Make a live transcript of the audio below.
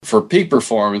for peak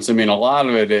performance, I mean, a lot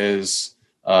of it is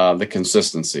the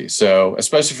consistency. So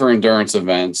especially for endurance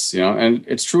events, and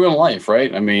it's true in life,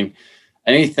 right? I mean,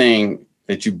 anything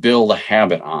that you build a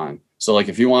habit on. So like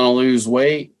if you want to lose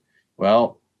weight,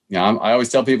 well, I always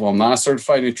tell people I'm not a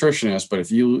certified nutritionist, but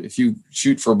if you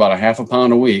shoot for about a half a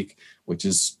pound a week, which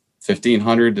is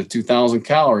 1,500 to 2,000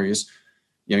 calories,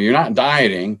 you're not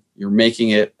dieting. You're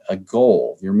making it a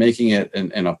goal. You're making it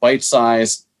in a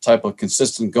bite-sized type of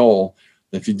consistent goal.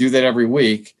 If you do that every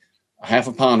week, a half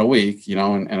a pound a week, in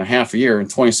a half a year, in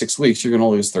 26 weeks, you're going to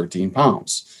lose 13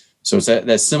 pounds. So it's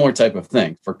that similar type of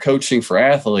thing. For coaching for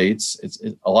athletes,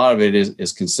 a lot of it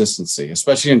is consistency,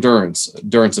 especially endurance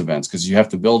events, because you have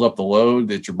to build up the load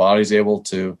that your body's able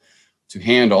to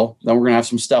handle. Then we're going to have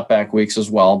some step back weeks as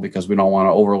well, because we don't want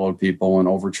to overload people and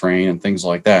overtrain and things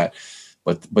like that.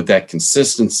 But that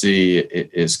consistency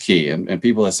is key. And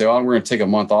people that say, "Oh, we're going to take a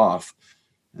month off,"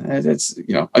 it's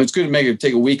it's good to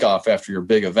take a week off after your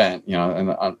big event.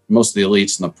 And most of the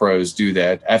elites and the pros do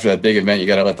that. After that big event, you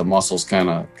got to let the muscles kind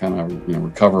of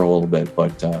recover a little bit.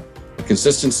 But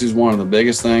consistency is one of the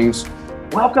biggest things.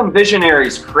 Welcome,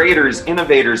 visionaries, creators,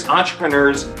 innovators,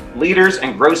 entrepreneurs, leaders,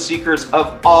 and growth seekers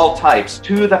of all types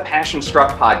to the Passion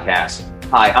Struck podcast.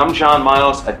 Hi, I'm John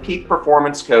Miles, a peak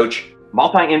performance coach,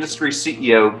 multi-industry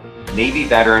CEO, Navy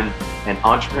veteran, and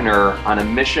entrepreneur on a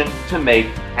mission to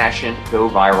make passion go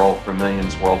viral for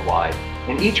millions worldwide.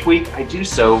 And each week I do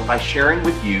so by sharing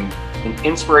with you an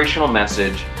inspirational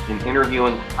message and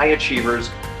interviewing high achievers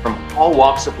from all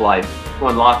walks of life to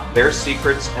unlock their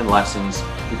secrets and lessons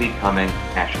to becoming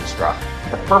passion struck.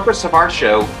 The purpose of our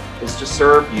show is to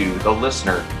serve you, the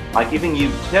listener, by giving you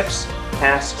tips,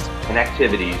 tasks, and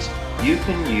activities you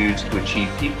can use to achieve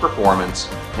peak performance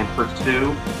and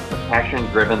pursue the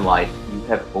passion-driven life you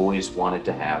have always wanted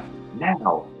to have.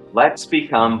 Now, let's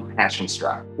become passion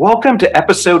struck. Welcome to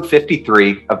episode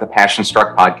 53 of the Passion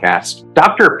Struck podcast.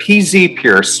 Dr. P.Z.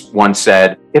 Pierce once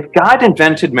said, "If God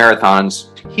invented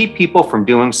marathons to keep people from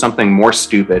doing something more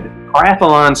stupid,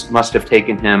 triathlons must have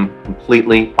taken him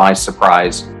completely by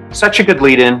surprise." Such a good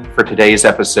lead-in for today's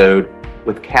episode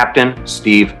with Captain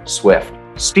Steve Swift.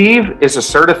 Steve is a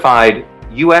certified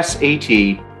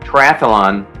USAT,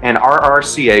 triathlon, and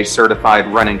RRCA certified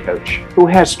running coach who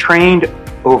has trained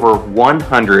over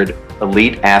 100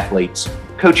 elite athletes,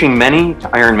 coaching many to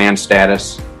Ironman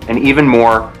status, and even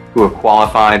more who have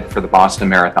qualified for the Boston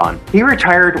Marathon. He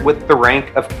retired with the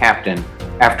rank of captain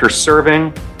after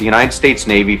serving the United States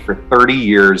Navy for 30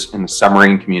 years in the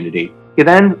submarine community. He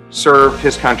then served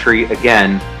his country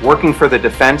again, working for the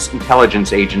Defense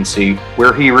Intelligence Agency,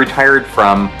 where he retired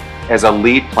from as a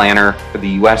lead planner for the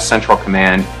U.S. Central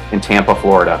Command in Tampa,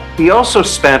 Florida. He also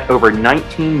spent over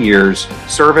 19 years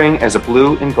serving as a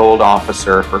blue and gold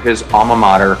officer for his alma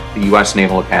mater, the U.S.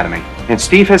 Naval Academy. And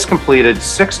Steve has completed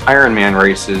 6 Ironman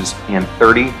races and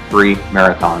 33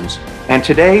 marathons. And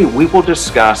today we will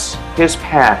discuss his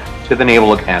path to the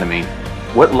Naval Academy,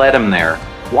 what led him there,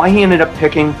 why he ended up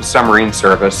picking the submarine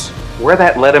service, where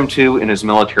that led him to in his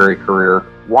military career,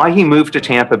 why he moved to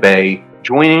Tampa Bay,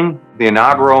 joining the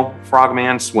inaugural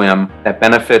Frogman Swim that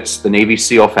benefits the Navy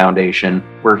SEAL Foundation,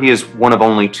 where he is one of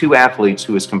only 2 athletes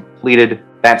who has completed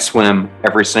that swim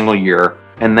every single year,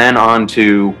 and then on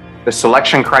to the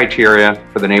selection criteria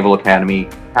for the Naval Academy,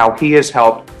 how he has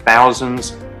helped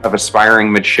thousands of aspiring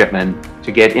midshipmen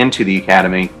to get into the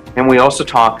Academy. And we also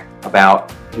talk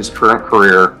about his current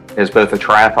career as both a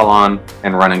triathlon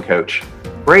and running coach.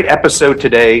 Great episode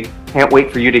today. Can't wait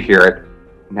for you to hear it.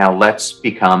 Now let's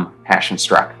become passion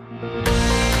struck.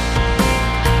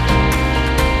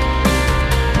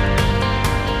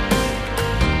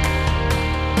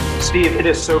 Steve, it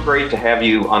is so great to have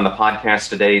you on the podcast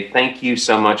today. Thank you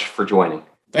so much for joining.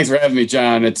 Thanks for having me,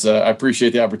 John. I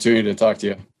appreciate the opportunity to talk to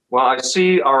you. Well, I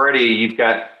see already you've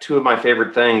got 2 of my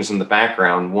favorite things in the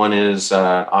background. One is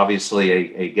obviously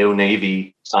a Go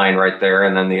Navy sign right there.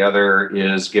 And then the other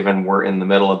is, given we're in the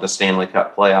middle of the Stanley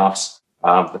Cup playoffs,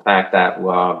 the fact that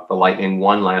the Lightning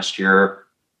won last year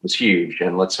was huge.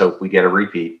 And let's hope we get a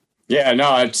repeat. Yeah,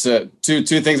 no, it's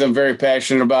two things I'm very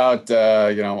passionate about.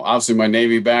 Obviously my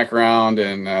Navy background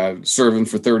and serving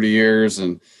for 30 years.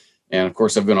 And of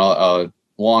course, I've been a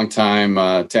long time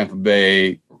Tampa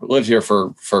Bay, lived here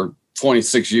for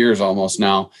 26 years almost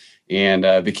now,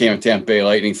 and became a Tampa Bay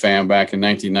Lightning fan back in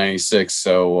 1996.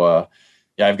 So,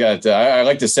 I've got, I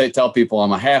like to tell people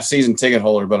I'm a half season ticket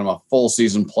holder, but I'm a full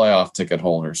season playoff ticket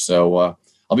holder. So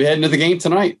I'll be heading to the game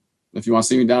tonight if you want to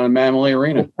see me down in Mammoth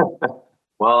Arena.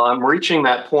 Well, I'm reaching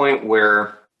that point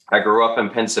where I grew up in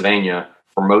Pennsylvania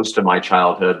for most of my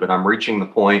childhood, but I'm reaching the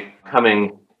point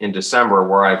coming in December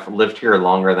where I've lived here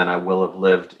longer than I will have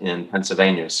lived in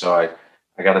Pennsylvania. So I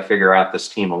I got to figure out this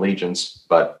team allegiance,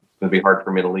 but it's going to be hard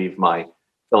for me to leave my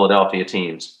Philadelphia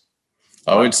teams.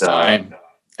 Oh, it's time.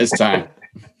 It's time.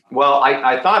 Well,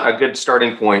 I thought a good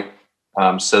starting point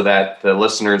so that the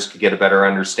listeners could get a better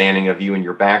understanding of you and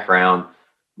your background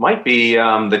might be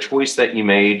the choice that you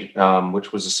made,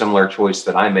 which was a similar choice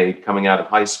that I made coming out of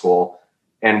high school.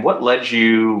 And what led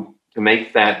you to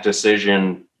make that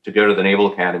decision to go to the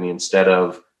Naval Academy instead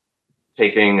of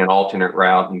taking an alternate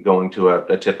route and going to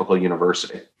a typical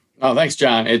university? Oh, thanks,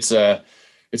 John. It's kind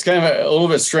of a little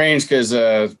bit strange because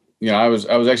I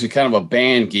was actually kind of a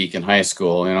band geek in high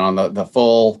school. On the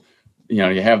full,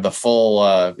 you have the full,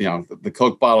 the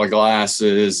Coke bottle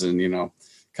glasses, and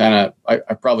kind of.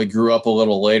 I probably grew up a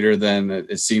little later than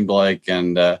it seemed like,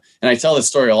 and I tell this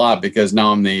story a lot because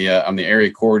now I'm the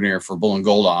area coordinator for Bull and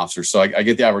Gold officers, so I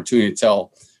get the opportunity to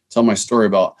tell my story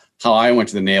about how I went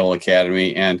to the Naval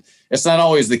Academy, and it's not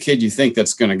always the kid you think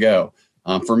that's going to go.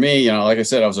 For me, like I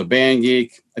said, I was a band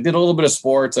geek. I did a little bit of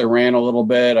sports. I ran a little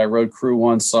bit. I rode crew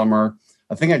one summer.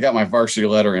 I think I got my varsity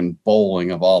letter in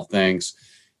bowling, of all things.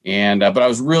 And but I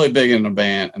was really big in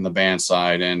the band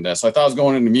side, and so I thought I was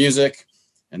going into music.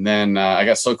 And then I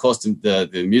got so close to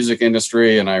the music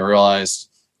industry, and I realized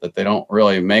that they don't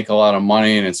really make a lot of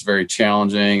money, and it's very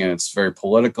challenging, and it's very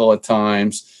political at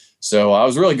times. So I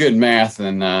was really good in math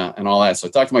and all that. So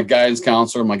I talked to my guidance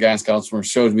counselor. My guidance counselor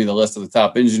showed me the list of the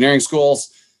top engineering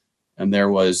schools. And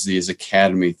there was these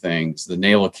academy things, the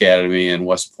Naval Academy and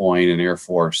West Point and Air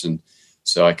Force. And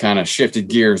so I kind of shifted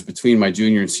gears between my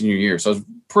junior and senior year. So I was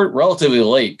relatively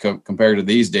late compared to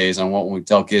these days on what we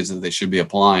tell kids that they should be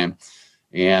applying.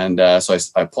 And so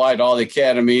I applied to all the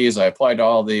academies. I applied to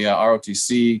all the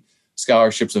ROTC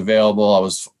scholarships available. I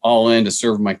was all in to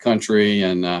serve my country,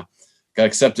 and got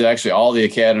accepted actually all the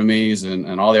academies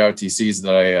and all the ROTCs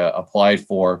that I applied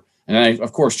for. And I,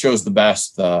 of course, chose the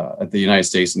best at the United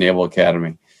States Naval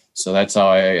Academy. So that's how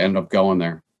I ended up going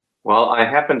there. Well, I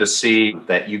happen to see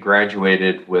that you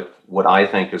graduated with what I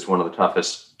think is one of the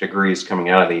toughest degrees coming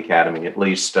out of the academy, at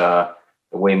least the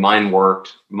way my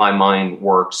mind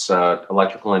works.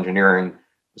 Electrical engineering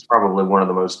was probably one of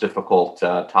the most difficult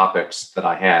topics that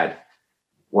I had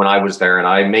when I was there. And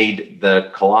I made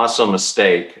the colossal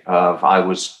mistake of I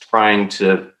was trying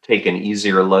to take an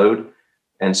easier load.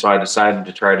 And so I decided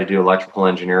to try to do electrical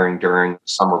engineering during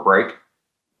summer break,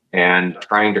 and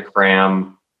trying to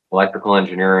cram electrical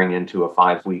engineering into a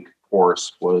 5-week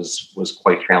course was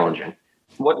quite challenging.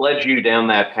 What led you down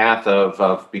that path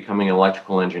of becoming an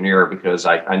electrical engineer? Because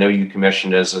I know you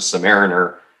commissioned as a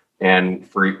submariner, and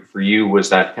for you, was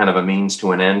that kind of a means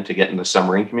to an end to get in the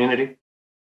submarine community?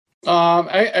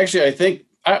 I think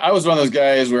I was one of those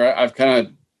guys where I've kind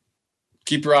of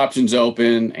keep your options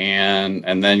open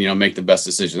and then, make the best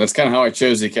decision. That's kind of how I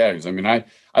chose the academies. I mean, I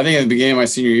think at the beginning of my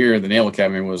senior year, the Naval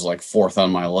Academy was like 4th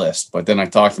on my list, but then I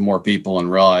talked to more people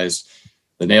and realized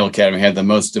the Naval Academy had the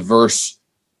most diverse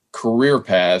career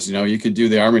paths. You could do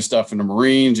the Army stuff in the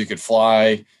Marines, you could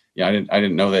fly. I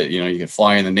didn't know that, you could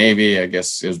fly in the Navy. I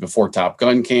guess it was before Top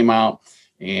Gun came out.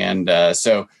 And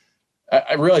so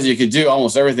I realized you could do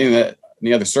almost everything that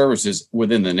the other services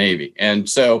within the Navy. And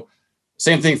so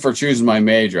same thing for choosing my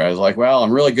major. I was like, well,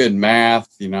 I'm really good in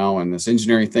math, and this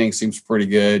engineering thing seems pretty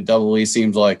good. Double E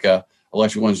seems like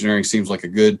electrical engineering seems like a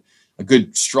good,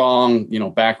 strong,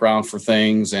 background for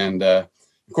things. And of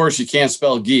course, you can't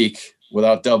spell geek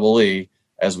without double E,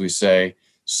 as we say.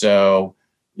 So,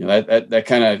 that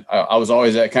kind of, I was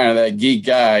always that geek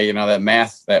guy, that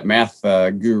math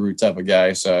guru type of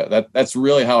guy. So that's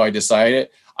really how I decided.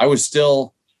 I was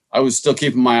still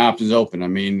keeping my options open. I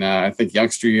mean, I think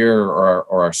youngster year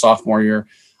or our sophomore year,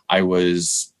 I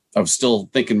was still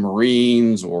thinking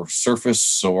Marines or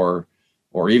surface or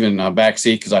even a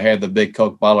backseat, because I had the big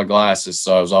Coke bottle glasses.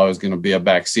 So I was always going to be a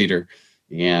backseater.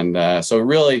 And so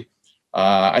really,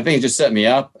 I think it just set me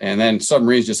up. And then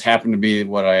submarines just happened to be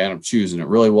what I ended up choosing. It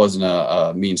really wasn't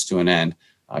a means to an end,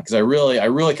 because I really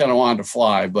kind of wanted to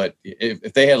fly. But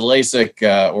if they had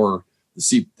LASIK or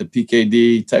the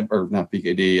PKD type, or not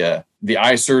PKD, the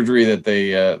eye surgery that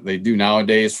they do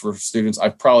nowadays for students, I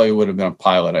probably would have been a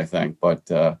pilot, I think.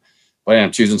 But I ended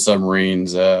up choosing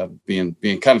submarines, being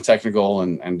kind of technical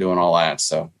and doing all that.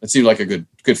 So it seemed like a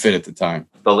good fit at the time.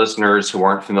 The listeners who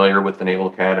aren't familiar with the Naval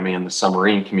Academy and the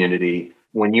submarine community,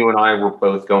 when you and I were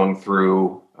both going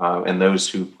through, and those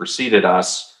who preceded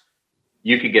us,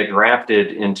 you could get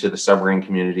drafted into the submarine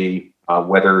community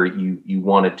whether you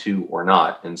wanted to or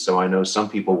not. And so I know some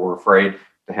people were afraid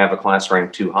to have a class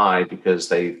rank too high because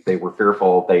they were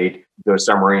fearful they'd go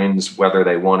submarines whether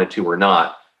they wanted to or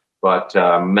not. But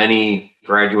many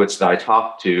graduates that I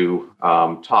talk to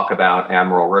talk about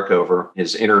Admiral Rickover,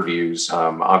 his interviews.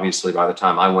 Obviously, by the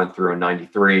time I went through in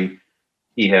 '93,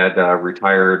 he had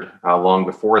retired long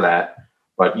before that.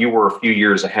 But you were a few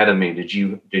years ahead of me. Did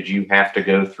you have to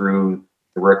go through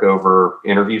the Rickover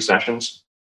interview sessions?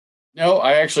 No,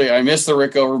 I missed the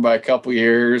Rickover by a couple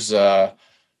years. Actually,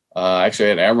 I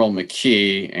had Admiral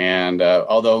McKee, and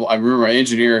although I remember my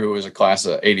engineer, who was a class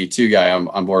of '82 guy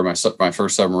on board my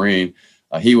first submarine,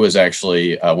 he was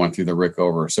actually went through the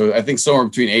Rickover. So I think somewhere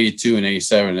between '82 and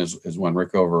 '87 is when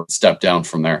Rickover stepped down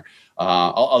from there.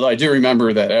 Although I do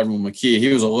remember that Admiral McKee,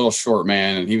 he was a little short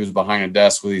man, and he was behind a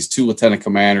desk with these two lieutenant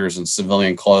commanders in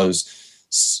civilian clothes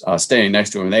standing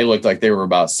next to him. And they looked like they were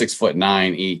about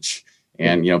 6'9" each,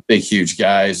 and big, huge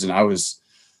guys. And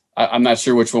I'm not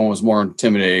sure which one was more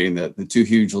intimidating, the two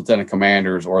huge lieutenant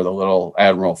commanders or the little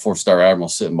admiral, 4-star admiral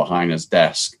sitting behind his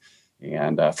desk.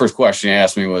 And first question he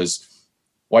asked me was,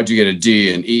 "Why'd you get a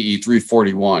D in EE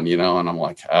 341?" And I'm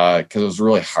like, because it was a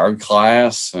really hard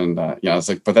class. And, it's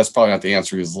like, but that's probably not the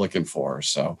answer he was looking for.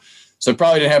 So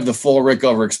probably didn't have the full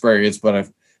Rickover experience, but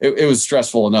it was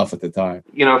stressful enough at the time.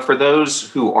 For those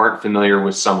who aren't familiar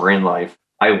with submarine life,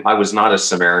 I was not a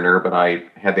submariner, but I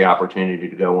had the opportunity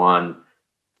to go on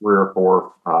 3 or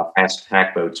 4 fast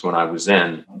attack boats when I was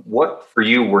in. What for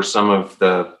you were some of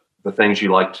the things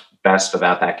you liked best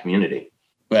about that community?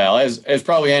 Well, as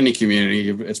probably any community,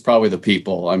 it's probably the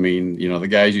people. I mean, the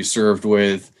guys you served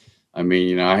with. I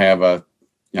mean, I have a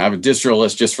distro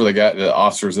list just for the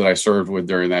officers that I served with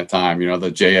during that time.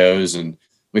 The JOs, and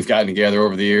we've gotten together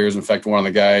over the years. In fact, one of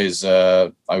the guys,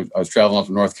 I was traveling up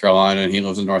to North Carolina, and he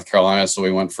lives in North Carolina, so we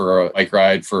went for a bike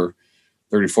ride for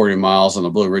 30, 40 miles on the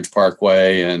Blue Ridge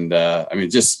Parkway. And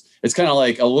it's kind of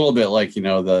like a little bit like,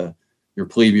 your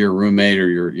plebe year roommate or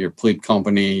your plebe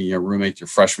company, your roommate, your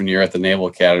freshman year at the Naval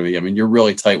Academy. I mean, you're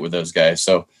really tight with those guys.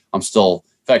 So I'm still,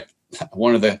 in fact,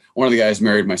 one of the guys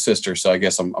married my sister. So I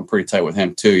guess I'm pretty tight with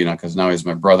him too, because now he's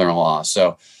my brother-in-law.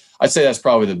 So I'd say that's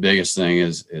probably the biggest thing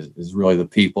is really the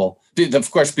people. The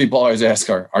question people always ask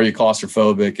are you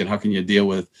claustrophobic, and how can you deal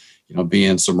with,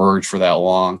 being submerged for that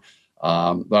long?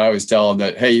 But I always tell them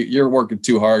that, hey, you're working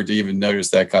too hard to even notice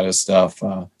that kind of stuff.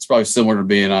 It's probably similar to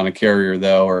being on a carrier,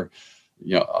 though, or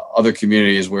other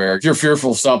communities where you're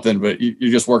fearful of something, but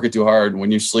you're just working too hard. And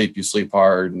when you sleep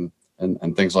hard,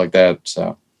 and things like that.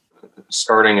 So,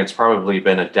 starting, it's probably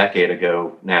been a decade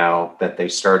ago now that they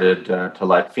started to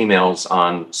let females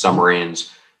on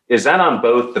submarines. Is that on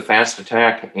both the fast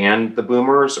attack and the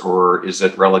boomers, or is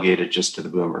it relegated just to the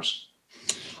boomers?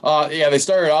 They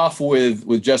started off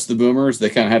with just the boomers.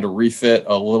 They kind of had to refit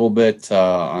a little bit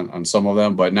on some of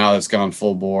them, but now it's gone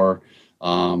full bore.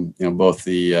 Both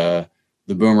the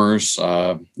boomers,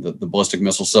 the ballistic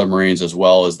missile submarines, as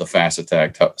well as the fast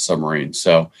attack submarines.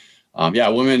 So,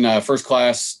 women first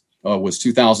class was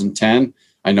 2010.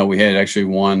 I know we had actually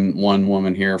one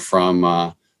woman here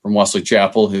from Wesley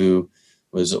Chapel who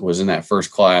was in that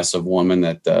first class of women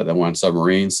that went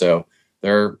submarines. So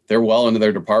they're well into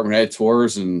their department head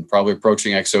tours and probably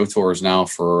approaching XO tours now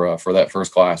for that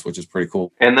first class, which is pretty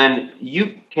cool. And then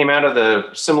you came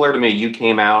out similar to me, you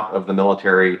came out of the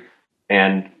military,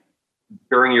 and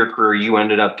during your career, you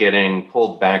ended up getting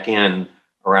pulled back in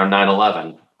around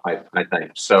 9/11, I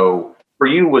think. So for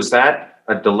you, was that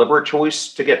a deliberate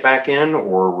choice to get back in,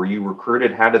 or were you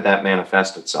recruited? How did that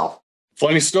manifest itself?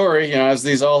 Funny story, as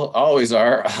these always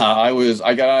are. I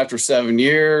got out after 7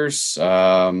 years.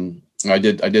 I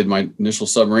did my initial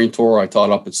submarine tour. I taught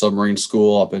up at submarine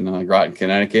school up in Groton,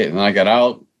 Connecticut, and then I got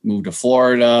out, moved to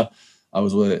Florida. I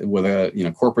was with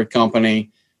a corporate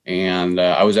company. And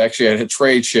I was actually at a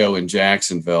trade show in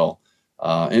Jacksonville,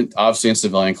 obviously in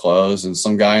civilian clothes. And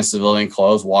some guy in civilian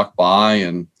clothes walked by,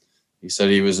 and he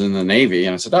said he was in the Navy.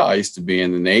 And I said, "Oh, I used to be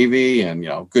in the Navy." And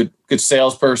good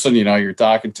salesperson. You're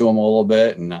talking to him a little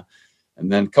bit, and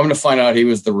then come to find out he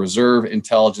was the Reserve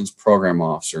Intelligence Program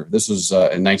Officer. This was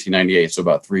in 1998, so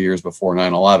about 3 years before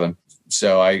 9/11.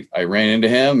 So I ran into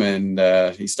him,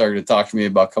 and he started to talk to me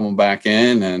about coming back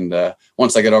in. And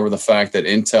once I got over the fact that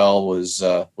Intel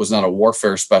was not a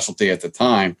warfare specialty at the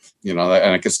time, and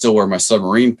I could still wear my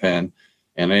submarine pin,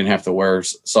 and I didn't have to wear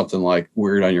something like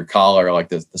weird on your collar like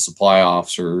the supply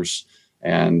officers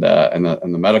and the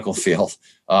medical field.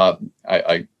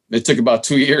 It took about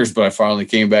 2 years, but I finally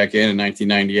came back in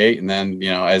 1998. And then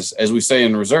as we say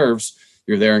in reserves,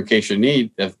 you're there in case they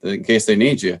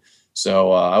need you.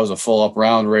 So I was a full up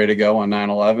round ready to go on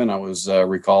 9/11. I was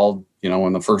recalled,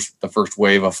 when the first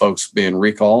wave of folks being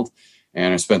recalled,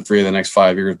 and I spent 3 of the next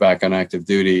 5 years back on active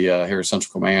duty here at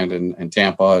Central Command in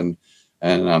Tampa,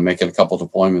 and making a couple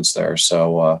deployments there.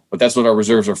 So, but that's what our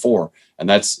reserves are for, and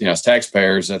that's as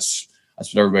taxpayers, that's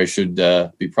That's what everybody should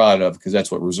be proud of, because that's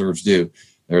what reserves do.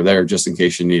 They're there just in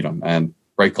case you need them. And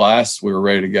break glass, we were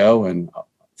ready to go and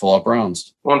fill up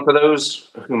rounds. Well, and for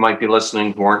those who might be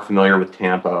listening who aren't familiar with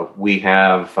Tampa, we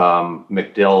have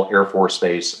MacDill Air Force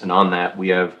Base, and on that we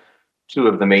have two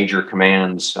of the major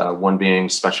commands, one being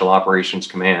Special Operations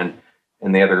Command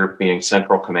and the other being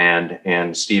Central Command.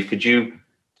 And Steve, could you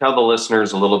tell the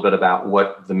listeners a little bit about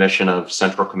what the mission of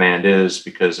Central Command is,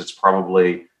 because it's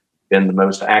probably been the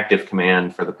most active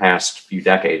command for the past few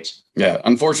decades? Yeah,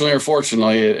 unfortunately or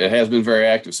fortunately, it has been very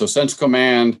active. So Central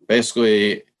Command,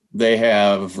 basically, they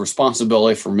have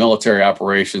responsibility for military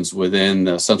operations within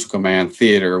the Central Command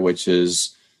theater, which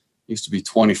used to be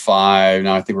 25.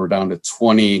 Now I think we're down to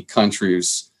 20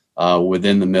 countries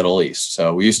within the Middle East.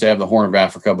 So we used to have the Horn of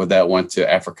Africa, but that went to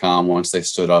AFRICOM once they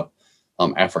stood up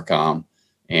AFRICOM.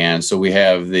 And so we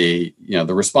have the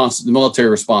military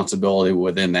responsibility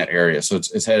within that area. So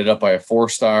it's headed up by a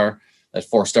 4-star. That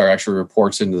 4-star actually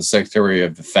reports into the Secretary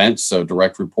of Defense, so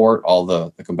direct report, all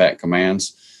the combatant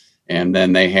commands. And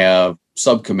then they have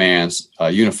sub-commands,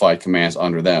 unified commands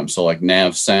under them. So like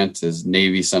NAVCENT is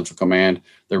Navy Central Command.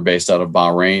 They're based out of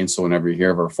Bahrain. So whenever you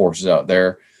hear of our forces out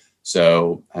there.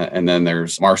 So, and then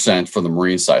there's MARCENT for the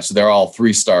Marine side. So they're all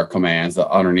 3-star commands that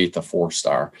underneath the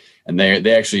 4-star. And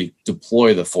they actually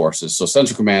deploy the forces. So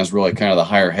Central Command is really kind of the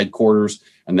higher headquarters,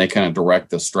 and they kind of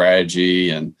direct the strategy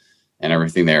and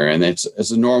everything there. And it's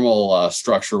a normal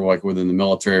structure like within the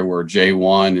military, where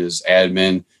J1 is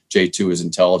admin, J2 is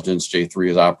intelligence, J3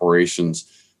 is operations,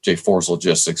 J4 is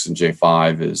logistics, and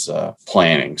J5 is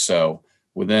planning. So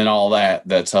within all that,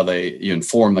 that's how you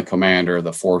inform the commander,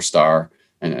 the 4-star,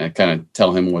 and kind of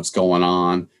tell him what's going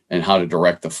on and how to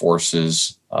direct the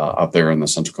forces up there in the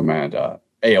Central Command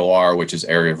AOR, which is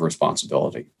Area of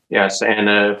Responsibility. Yes, and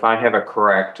if I have it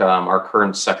correct, our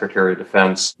current Secretary of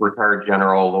Defense, retired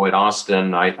General Lloyd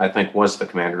Austin, I think was the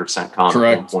commander of CENTCOM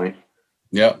Correct. At one point.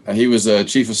 Yep, he was a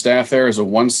chief of staff there as a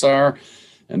 1-star,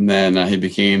 and then he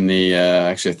became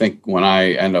actually I think when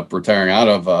I ended up retiring out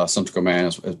of Central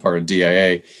Command as part of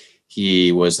DIA,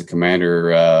 he was the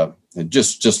commander,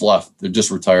 just left,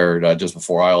 just retired just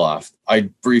before I left. I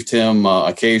briefed him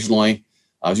occasionally.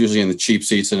 I was usually in the cheap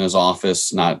seats in his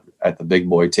office, not at the big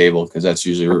boy table, because that's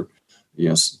usually,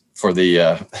 for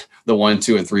the 1,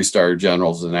 2, and 3-star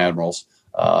generals and admirals.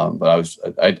 But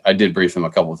I did brief him a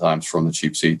couple of times from the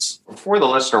cheap seats. For the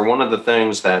listener, one of the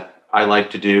things that I like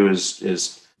to do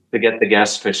is to get the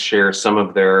guests to share some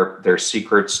of their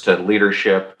secrets to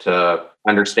leadership, to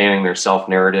understanding their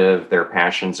self-narrative, their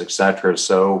passions, etc.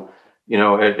 So,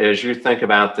 as you think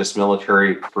about this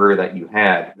military career that you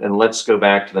had, and let's go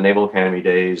back to the Naval Academy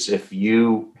days, if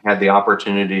you had the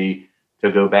opportunity to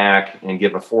go back and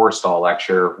give a Forrestal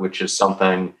lecture, which is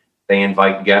something they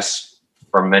invite guests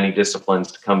from many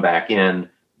disciplines to come back in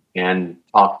and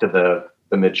talk to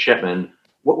the midshipmen,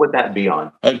 what would that be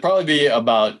on? It'd probably be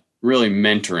about really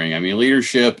mentoring. I mean,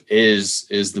 leadership is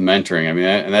the mentoring. I mean,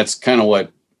 and that's kind of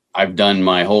what I've done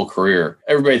my whole career.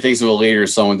 Everybody thinks of a leader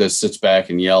as someone that sits back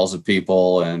and yells at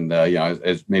people. And,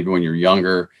 maybe when you're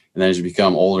younger, and then as you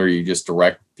become older, you just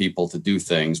direct people to do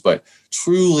things. But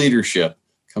true leadership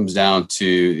comes down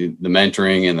to the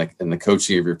mentoring and the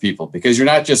coaching of your people, because you're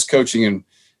not just coaching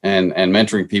and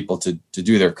mentoring people to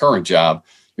do their current job.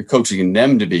 You're coaching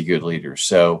them to be good leaders.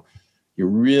 So you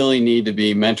really need to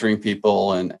be mentoring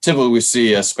people. And typically we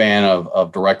see a span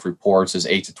of direct reports as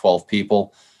 8 to 12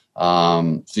 people.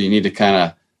 So you need to kind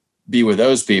of be with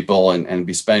those people and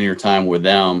be spending your time with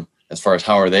them as far as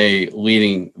how are they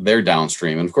leading their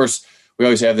downstream. And of course, we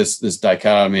always have this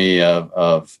dichotomy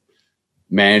of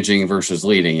managing versus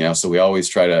leading, so we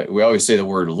always say the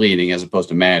word leading as opposed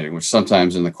to managing, which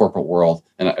sometimes in the corporate world,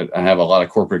 and I have a lot of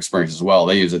corporate experience as well,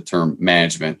 they use the term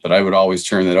management, but I would always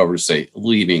turn that over to say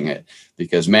leading it,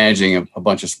 because managing a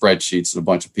bunch of spreadsheets and a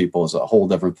bunch of people is a whole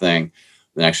different thing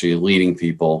than actually leading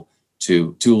people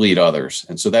to lead others.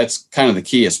 And so that's kind of the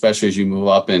key, especially as you move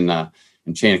up in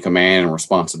chain of command and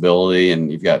responsibility,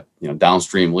 and you've got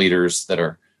downstream leaders that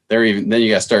are there. Even then, you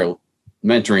got to start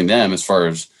mentoring them as far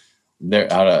as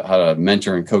how to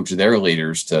mentor and coach their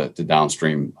leaders to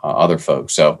downstream other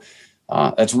folks. So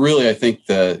that's really, I think,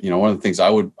 one of the things I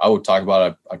would talk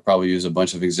about. I'd probably use a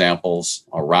bunch of examples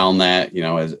around that.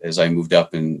 As I moved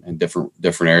up in different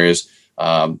areas.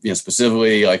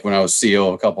 Specifically, like when I was CO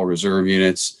of a couple of reserve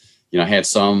units. I had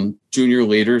some junior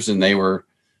leaders, and they were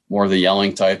more the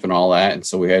yelling type and all that. And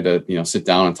so we had to, sit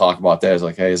down and talk about that. It's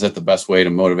like, hey, is that the best way to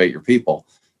motivate your people?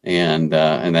 And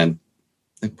then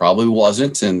it probably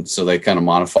wasn't. And so they kind of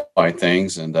modified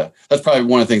things. And that's probably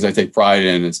one of the things I take pride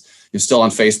in. It's still on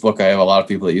Facebook. I have a lot of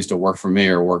people that used to work for me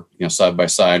or work, side by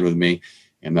side with me.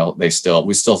 and we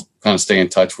still kind of stay in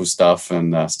touch with stuff,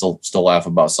 and still laugh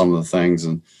about some of the things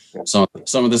and some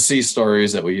of the sea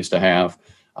stories that we used to have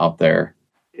out there.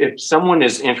 If someone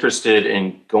is interested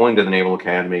in going to the Naval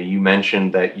Academy, you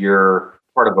mentioned that you're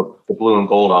part of the Blue and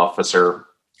Gold officer.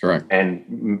 Correct.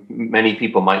 And many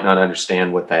people might not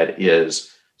understand what that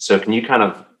is. So can you kind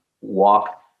of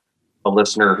walk a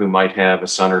listener who might have a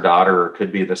son or daughter, or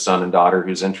could be the son and daughter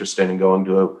who's interested in going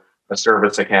to a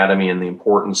service academy, and the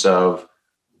importance of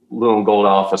Blue and Gold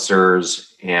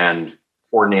officers and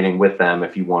coordinating with them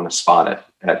if you want to spot it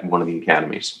at one of the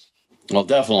academies? Well,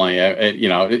 definitely.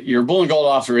 Your Blue and Gold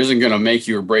officer isn't going to make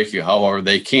you or break you. However,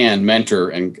 they can mentor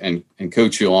and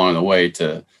coach you along the way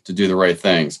to do the right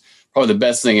things. Probably the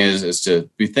best thing is to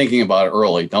be thinking about it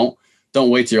early. Don't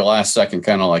wait till your last second,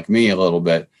 kind of like me a little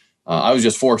bit. I was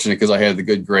just fortunate because I had the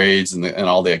good grades and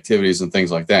all the activities and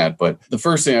things like that. But the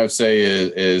first thing I would say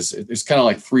is it's kind of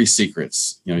like 3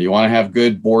 secrets. You want to have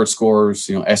good board scores,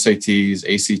 SATs,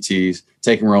 ACTs,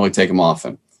 take them early, take them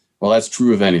often. Well, that's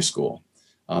true of any school.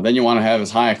 Then you want to have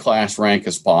as high a class rank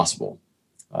as possible.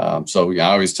 So I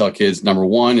always tell kids, number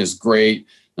 1 is great.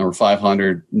 Number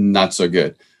 500, not so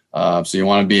good. So you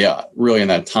want to be really in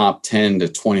that top 10 to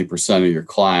 20% of your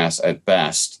class at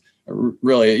best.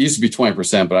 Really, it used to be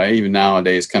 20%, but I even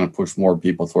nowadays kind of push more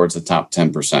people towards the top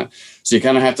 10%. So you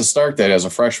kind of have to start that as a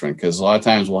freshman, because a lot of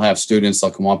times we'll have students,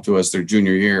 they'll come up to us their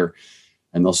junior year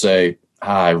and they'll say,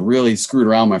 I really screwed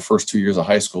around my first 2 years of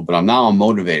high school, but I'm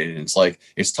motivated. And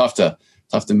it's tough to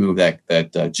move that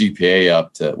GPA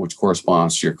up to which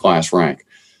corresponds to your class rank.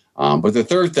 But the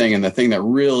third thing, and the thing that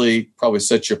really probably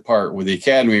sets you apart with the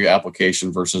academy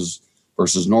application versus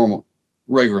normal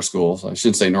regular schools, I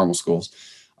shouldn't say normal schools,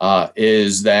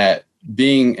 is that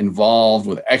being involved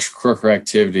with extracurricular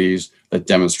activities that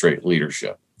demonstrate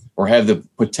leadership or have the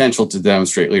potential to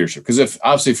demonstrate leadership. Because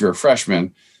if you're a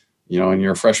freshman, and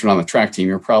you're a freshman on the track team,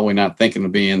 you're probably not thinking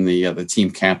of being the team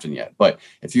captain yet. But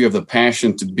if you have the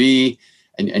passion to be,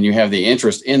 and you have the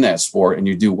interest in that sport, and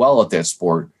you do well at that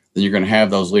sport, then you're going to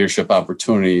have those leadership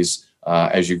opportunities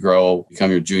as you grow, become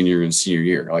your junior and senior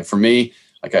year. Like for me,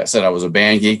 like I said, I was a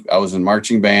band geek. I was in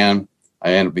marching band.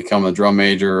 I ended up becoming a drum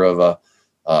major of a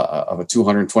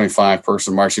 225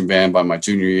 person marching band by my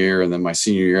junior year, and then my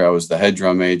senior year I was the head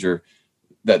drum major.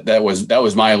 That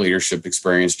was my leadership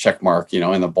experience, check mark,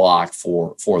 in the block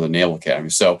for the Naval Academy.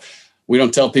 So we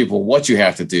don't tell people what you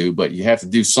have to do, but you have to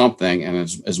do something, and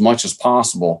as much as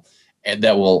possible, and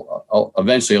that will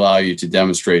eventually allow you to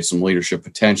demonstrate some leadership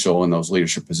potential in those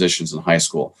leadership positions in high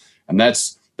school. And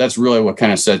that's really what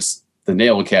kind of sets the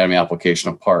Naval Academy application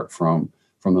apart from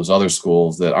those other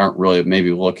schools that aren't really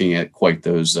maybe looking at quite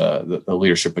those the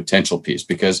leadership potential piece.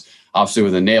 Because obviously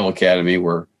with the Naval Academy,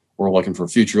 we're looking for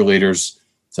future leaders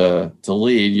to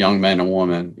lead young men and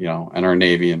women, in our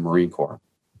Navy and Marine Corps.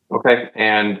 Okay.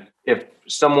 And if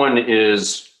someone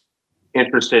is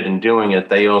interested in doing it,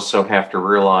 they also have to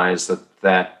realize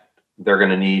that they're going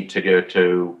to need to go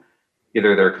to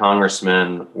either their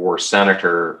congressman or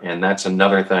senator. And that's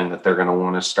another thing that they're going to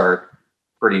want to start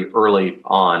pretty early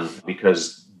on,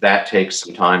 because that takes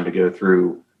some time to go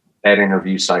through that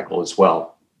interview cycle as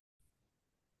well.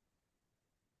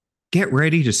 Get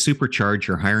ready to supercharge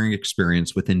your hiring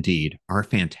experience with Indeed, our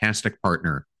fantastic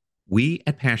partner. We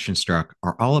at PassionStruck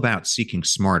are all about seeking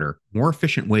smarter, more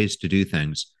efficient ways to do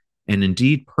things, and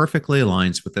Indeed perfectly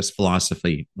aligns with this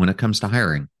philosophy when it comes to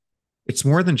hiring. It's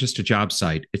more than just a job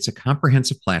site, it's a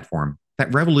comprehensive platform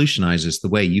that revolutionizes the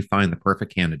way you find the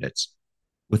perfect candidates.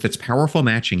 With its powerful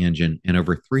matching engine and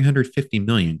over 350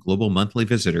 million global monthly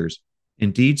visitors,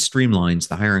 Indeed streamlines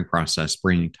the hiring process,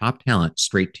 bringing top talent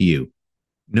straight to you.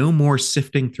 No more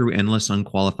sifting through endless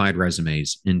unqualified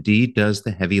resumes. Indeed does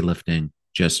the heavy lifting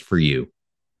just for you.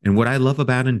 And what I love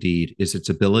about Indeed is its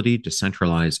ability to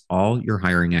centralize all your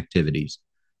hiring activities,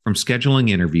 from scheduling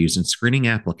interviews and screening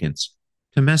applicants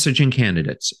to messaging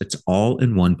candidates. It's all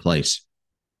in one place.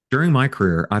 During my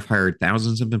career, I've hired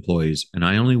thousands of employees, and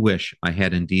I only wish I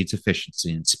had Indeed's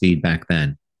efficiency and speed back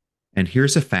then. And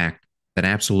here's a fact that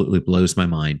absolutely blows my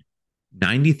mind.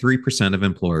 93% of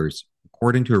employers,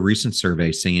 according to a recent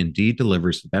survey, say Indeed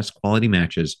delivers the best quality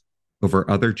matches over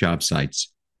other job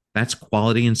sites. That's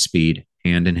quality and speed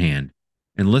hand in hand.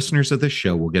 And listeners of this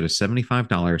show will get a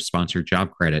 $75 sponsored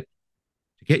job credit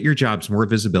to get your jobs more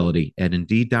visibility at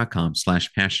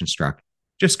Indeed.com/PassionStruck.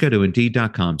 Just go to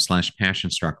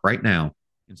Indeed.com/PassionStruck right now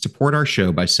and support our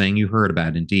show by saying you heard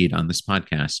about Indeed on this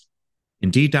podcast.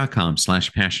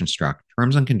 Indeed.com/PassionStruck.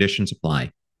 Terms and conditions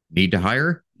apply. Need to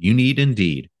hire? You need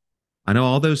Indeed. I know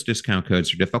all those discount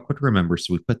codes are difficult to remember,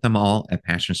 so we put them all at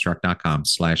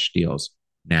PassionStruck.com/deals.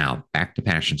 Now, back to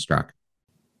PassionStruck.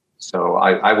 So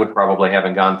I would probably,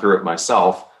 having gone through it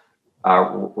myself,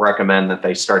 recommend that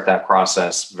they start that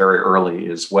process very early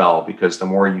as well, because the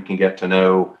more you can get to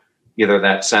know either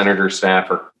that senator staff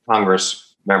or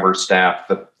Congress member staff,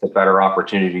 the better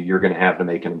opportunity you're going to have to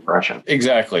make an impression.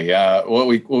 Exactly. What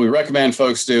we recommend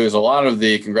folks do is a lot of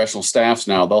the congressional staffs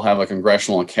now, they'll have a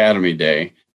Congressional Academy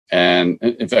Day. And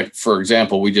in fact, for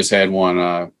example, we just had one,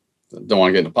 don't want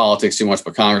to get into politics too much,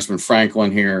 but Congressman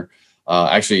Franklin here,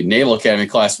 actually Naval Academy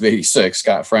class of 86,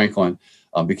 Scott Franklin,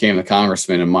 became the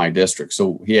congressman in my district.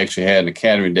 So he actually had an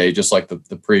Academy Day, just like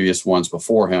the previous ones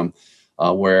before him,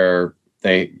 where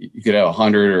you could have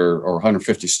 100 or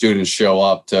 150 students show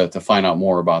up to find out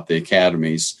more about the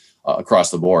academies across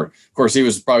the board. Of course, he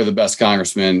was probably the best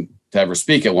congressman to ever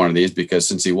speak at one of these, because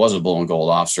since he was a blue and gold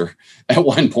officer at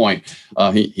one point,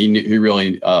 he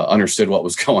really understood what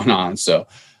was going on. So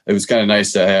it was kind of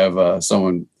nice to have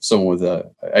someone with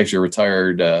actually a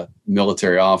retired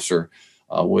military officer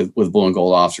with blue and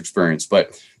gold officer experience.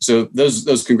 But so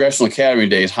those Congressional Academy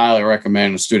Days, highly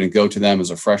recommend a student go to them as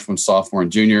a freshman, sophomore,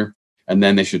 and junior. And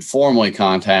then they should formally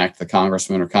contact the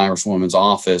congressman or congresswoman's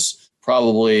office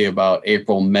probably about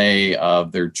April, May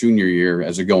of their junior year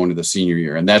as they go into the senior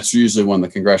year. And that's usually when the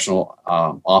congressional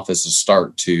offices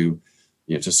start to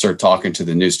start talking to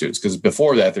the new students, because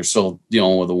before that, they're still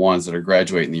dealing with the ones that are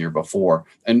graduating the year before.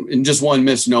 And just one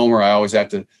misnomer I always have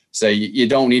to say, you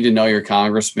don't need to know your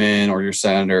congressman or your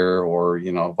senator or,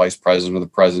 vice president or the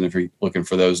president if you're looking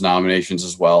for those nominations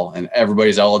as well. And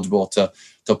everybody's eligible to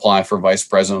apply for vice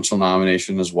presidential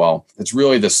nomination as well. It's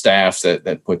really the staffs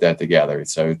that put that together.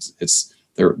 So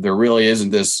there really isn't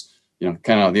this,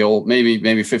 kind of the old,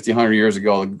 maybe 50, 100 years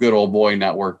ago, the good old boy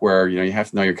network where, you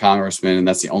have to know your congressman and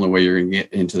that's the only way you're going to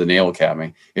get into the Naval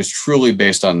Academy. It's truly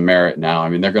based on merit now. I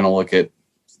mean, they're going to look at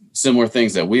similar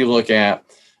things that we look at.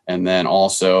 And then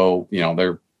also,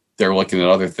 they're looking at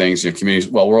other things, community.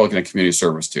 Well, we're looking at community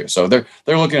service too. So they're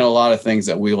looking at a lot of things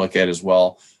that we look at as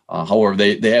well. However,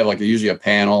 they have usually a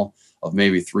panel of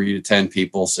maybe 3 to 10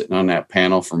 people sitting on that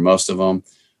panel for most of them.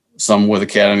 Some with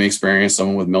academy experience,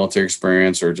 some with military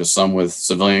experience, or just some with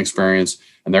civilian experience.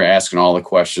 And they're asking all the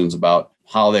questions about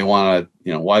how they want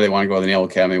to, why they want to go to the Naval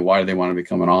Academy, why do they want to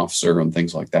become an officer, and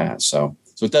things like that. So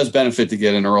it does benefit to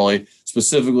get in early.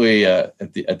 Specifically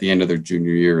at the end of their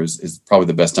junior year is probably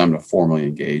the best time to formally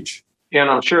engage. Yeah,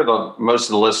 and I'm sure most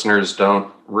of the listeners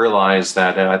don't realize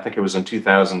that I think it was in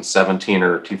 2017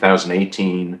 or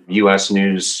 2018, U.S.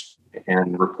 News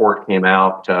and Report came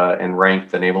out and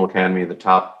ranked the Naval Academy the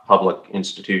top public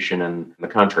institution in the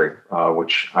country,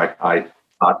 which I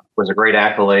thought was a great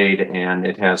accolade. And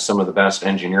it has some of the best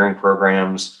engineering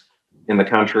programs in the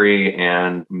country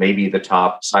and maybe the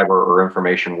top cyber or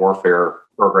information warfare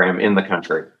program in the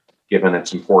country, given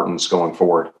its importance going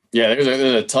forward. Yeah, there's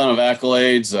a ton of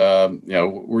accolades.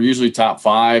 We're usually top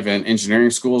 5 in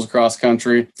engineering schools across the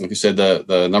country. Like you said,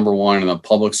 the number 1 in the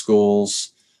public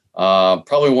schools.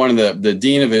 Probably one of the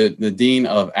dean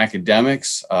of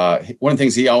academics. One of the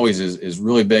things he always is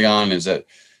really big on is that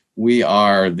we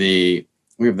have the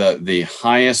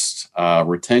highest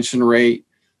retention rate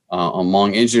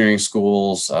among engineering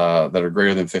schools that are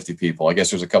greater than 50 people. I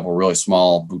guess there's a couple of really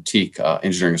small boutique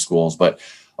engineering schools, but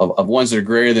of ones that are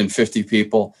greater than 50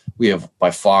 people, we have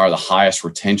by far the highest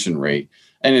retention rate.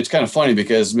 And it's kind of funny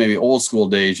because maybe old school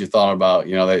days, you thought about,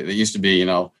 they used to be,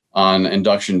 on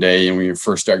induction day and when you're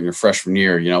first starting your freshman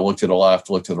year, look to the left,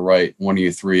 look to the right, one of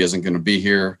you 3 isn't going to be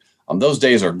here. Those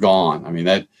days are gone. I mean,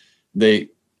 the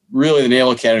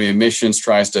Naval Academy admissions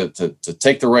tries to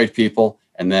take the right people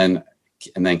and then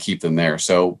keep them there.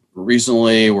 So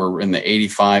recently we're in the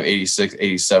 85, 86,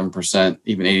 87%,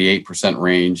 even 88%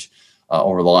 range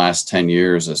over the last 10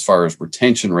 years as far as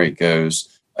retention rate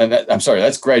goes. And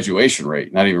that's graduation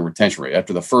rate, not even retention rate.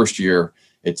 After the first year,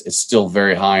 it's still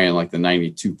very high in like the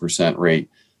 92% rate,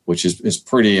 which is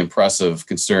pretty impressive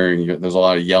considering there's a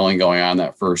lot of yelling going on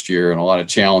that first year and a lot of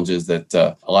challenges that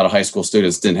a lot of high school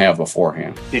students didn't have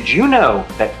beforehand. Did you know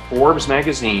that Forbes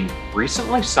magazine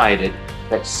recently cited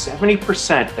that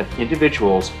 70% of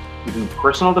individuals who do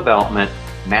personal development,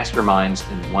 masterminds,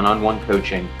 and one-on-one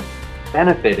coaching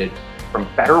benefited from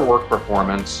better work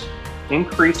performance,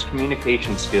 increased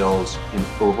communication skills, and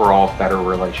overall better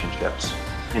relationships?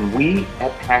 And we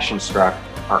at PassionStruck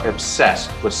are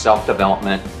obsessed with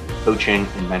self-development, coaching,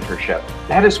 and mentorship.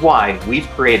 That is why we've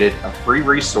created a free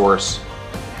resource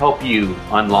to help you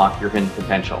unlock your hidden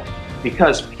potential.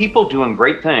 Because people doing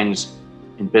great things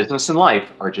in business and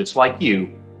life are just like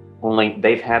you, only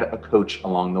they've had a coach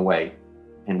along the way.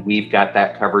 And we've got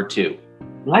that covered too.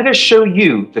 Let us show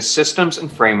you the systems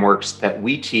and frameworks that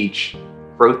we teach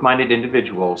growth-minded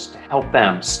individuals to help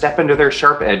them step into their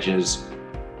sharp edges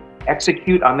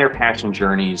execute on their passion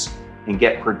journeys, and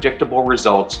get predictable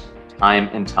results time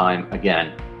and time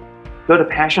again. Go to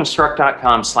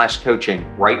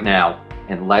passionstruck.com/coaching right now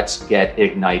and let's get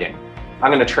igniting.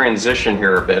 I'm going to transition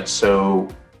here a bit. So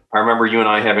I remember you and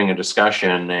I having a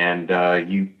discussion, and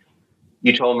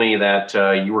you told me that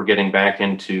you were getting back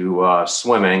into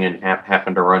swimming and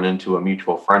happened to run into a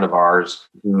mutual friend of ours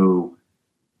who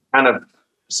kind of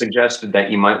suggested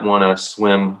that you might want to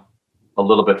swim a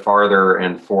little bit farther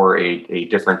and for a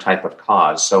different type of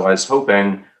cause. So I was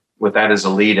hoping, with that as a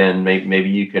lead-in, maybe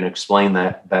you can explain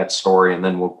that story, and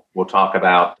then we'll talk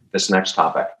about this next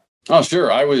topic. Oh,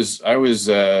 sure. I was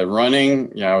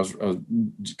running. Yeah, I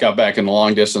got back into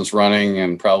long distance running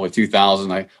in probably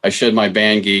 2000. I shed my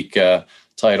Band Geek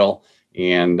title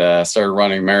and started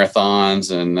running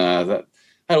marathons, and that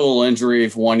had a little injury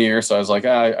for 1 year. So I was like,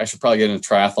 I should probably get into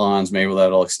triathlons. Maybe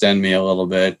that'll extend me a little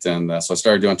bit. And so I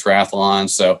started doing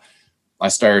triathlons. So I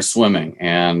started swimming,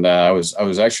 and I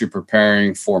was actually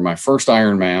preparing for my first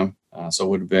Ironman. So it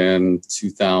would have been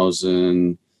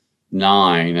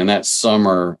 2009. And that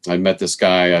summer, I met this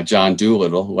guy, John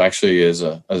Doolittle, who actually is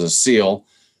a SEAL,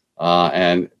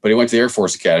 but he went to the Air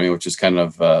Force Academy, which is kind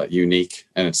of unique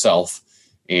in itself.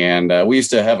 And we used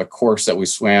to have a course that we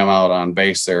swam out on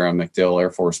base there on MacDill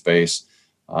Air Force Base.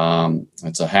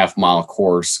 It's a half-mile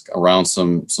course around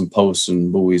some posts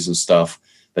and buoys and stuff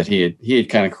that he had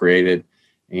kind of created,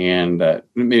 and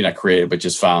maybe not created, but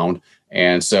just found.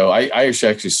 And so I used to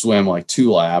actually swim like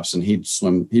 2 laps, and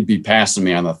he'd be passing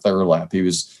me on the 3rd lap.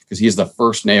 Because he's the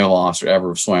first naval officer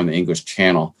ever swam the English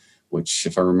Channel, which,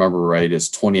 if I remember right, is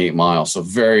 28 miles. So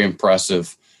very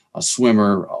impressive. A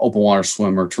swimmer, open water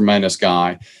swimmer, tremendous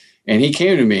guy. And he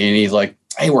came to me and he's like,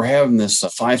 hey, we're having this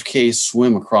 5K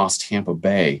swim across Tampa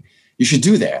Bay. You should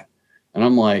do that. And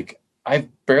I'm like, I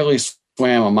barely swam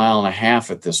 1.5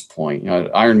 miles at this point.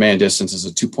 Ironman distance is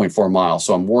a 2.4 miles.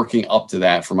 So I'm working up to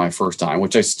that for my first time,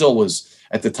 which I still was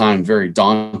at the time very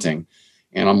daunting.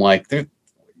 And I'm like,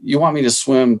 you want me to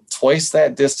swim twice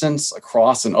that distance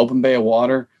across an open bay of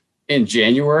water in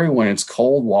January when it's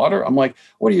cold water? I'm like,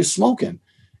 what are you smoking?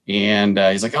 And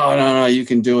he's like, oh, no, you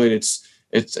can do it.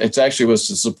 It's actually was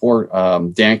to support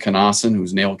Dan Kanasan,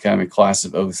 who's Naval Academy class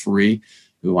of 03,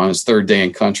 who on his 3rd day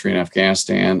in country in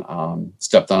Afghanistan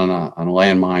stepped on a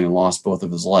landmine and lost both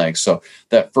of his legs. So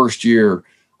that first year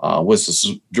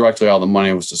was directly all the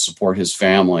money was to support his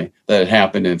family. That had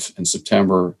happened in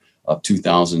September of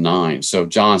 2009. So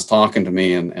John's talking to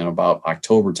me in about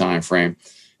October timeframe.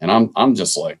 And I'm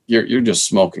just like, you're just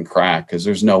smoking crack, because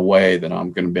there's no way that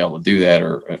I'm going to be able to do that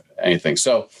or anything.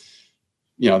 So,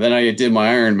 then I did my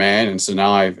Ironman. And so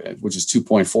now which is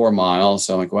 2.4 miles.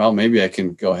 So I'm like, well, maybe I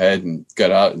can go ahead and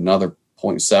get out another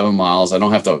 0.7 miles. I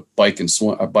don't have to bike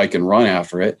and run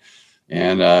after it.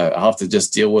 And I'll have to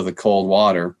just deal with the cold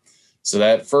water. So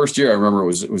that first year, I remember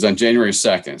it was on January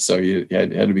 2nd. So you had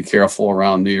to be careful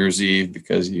around New Year's Eve,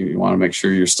 because you want to make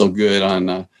sure you're still good on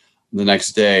the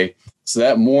next day. So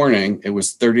that morning, it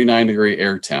was 39-degree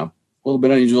air temp, a little bit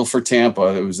unusual for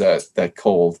Tampa. It was that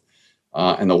cold.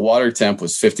 And the water temp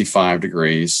was 55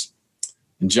 degrees.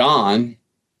 And John,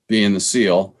 being the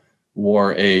SEAL,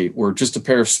 wore just a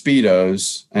pair of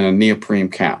Speedos and a neoprene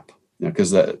cap,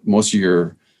 because most of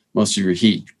your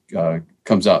heat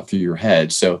comes out through your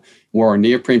head. So wore a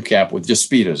neoprene cap with just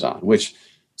Speedos on, which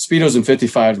Speedos in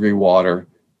 55-degree water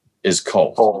is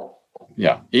cold.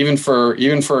 Yeah, even for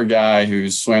a guy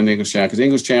who's swam the English Channel, because the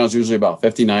English Channel is usually about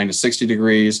 59 to 60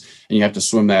 degrees, and you have to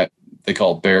swim that, they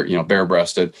call it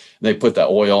bare-breasted. They put that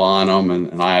oil on them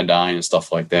and iodine and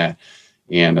stuff like that.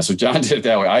 And so John did it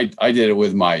that way. I did it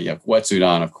with my wetsuit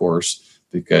on, of course,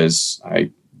 because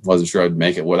I wasn't sure I'd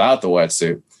make it without the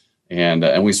wetsuit.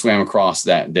 And we swam across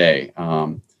that day.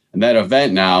 And that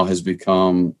event now has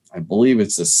become, I believe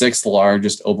it's the 6th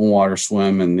largest open water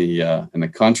swim in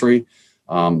the country.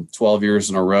 12 years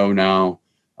in a row now,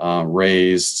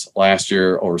 raised last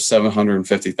year over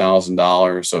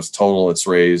 $750,000. So it's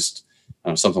raised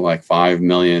something like $5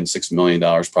 million, $6 million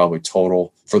probably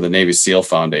total for the Navy SEAL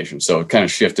Foundation. So it kind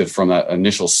of shifted from that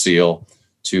initial SEAL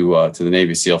to the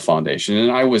Navy SEAL Foundation.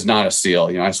 And I was not a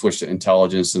SEAL. I switched to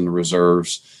intelligence and the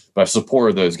reserves, but I've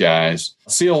supported those guys. A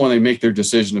SEAL, when they make their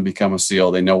decision to become a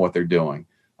SEAL, they know what they're doing.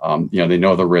 They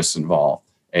know the risks involved.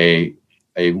 A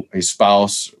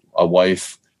spouse, a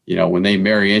wife, when they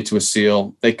marry into a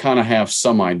SEAL, they kind of have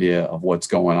some idea of what's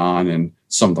going on and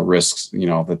some of the risks,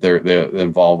 that they're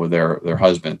involved with their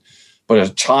husband. But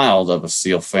a child of a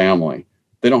SEAL family,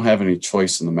 they don't have any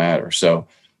choice in the matter. So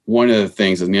one of the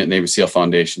things the Navy SEAL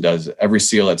Foundation does, every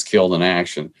SEAL that's killed in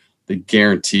action, they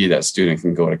guarantee that student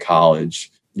can go to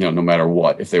college, no matter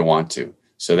what, if they want to.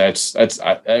 So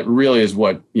that really is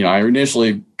what, I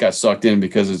initially got sucked in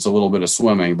because it's a little bit of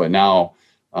swimming, but now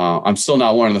I'm still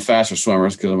not one of the faster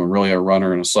swimmers because I'm really a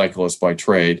runner and a cyclist by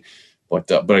trade.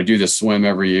 But I do the swim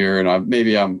every year, and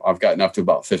I've gotten up to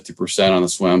about 50% on the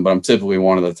swim, but I'm typically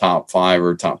one of the top 5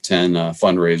 or top 10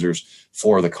 fundraisers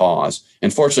for the cause.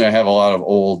 And fortunately, I have a lot of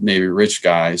old Navy rich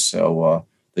guys, so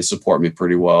they support me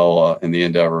pretty well in the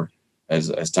endeavor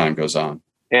as time goes on.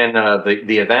 And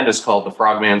the event is called the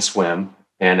Frogman Swim.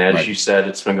 And as Right. you said,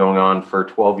 it's been going on for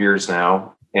 12 years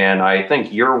now. And I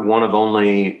think you're one of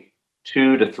only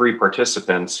 2 to 3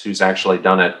 participants who's actually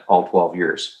done it all 12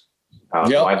 years.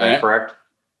 Do I have that correct?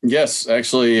 Yes,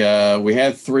 actually, we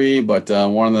had 3, but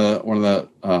one of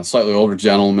the slightly older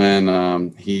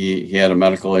gentlemen, he had a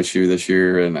medical issue this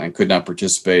year and I could not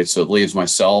participate. So it leaves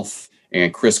myself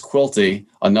and Chris Quilty,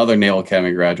 another Naval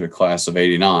Academy graduate class of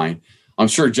 '89. I'm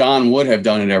sure John would have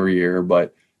done it every year,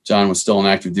 but John was still an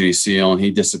active duty SEAL and he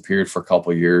disappeared for a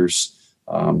couple of years.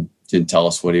 Didn't tell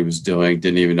us what he was doing.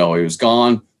 Didn't even know he was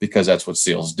gone because that's what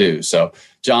SEALs do. So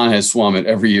John has swum it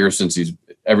every year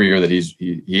that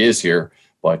he is here,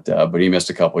 but he missed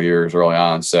a couple of years early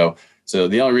on. So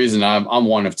the only reason I'm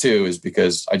one of 2 is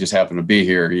because I just happen to be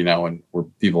here, and we're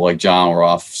people like John were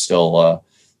off still,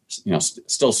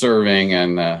 still serving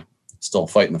and still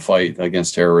fighting the fight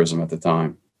against terrorism at the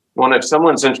time. Well, if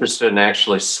someone's interested in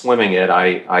actually swimming it,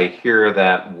 I hear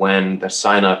that when the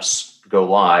signups go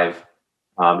live,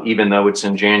 even though it's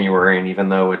in January and even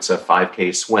though it's a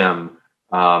 5K swim,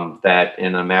 that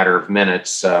in a matter of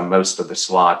minutes, most of the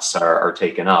slots are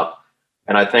taken up.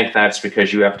 And I think that's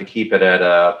because you have to keep it at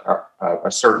a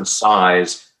certain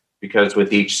size, because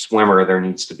with each swimmer, there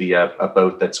needs to be a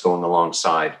boat that's going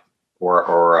alongside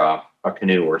or a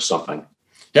canoe or something.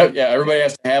 Yeah. Everybody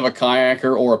has to have a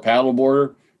kayaker or a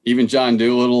paddleboarder. Even John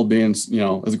Doolittle, being,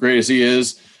 as great as he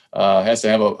is, has to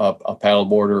have a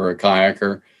paddleboarder or a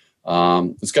kayaker.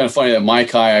 It's kind of funny that my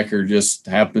kayaker just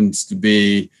happens to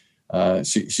be,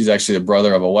 she's actually the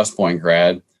brother of a West Point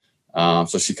grad.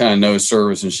 So she kind of knows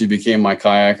service, and she became my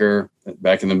kayaker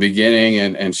back in the beginning.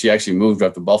 And she actually moved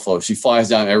up to Buffalo. She flies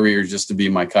down every year just to be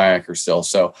my kayaker still.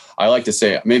 So I like to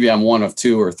say maybe I'm one of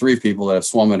 2 or 3 people that have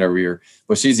swum it every year,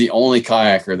 but she's the only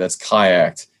kayaker that's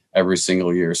kayaked every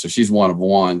single year. So she's one of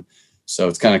 1. So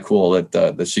it's kind of cool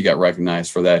that she got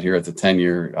recognized for that here at the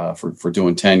 10-year for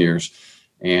doing 10 years.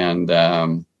 And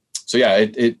so yeah,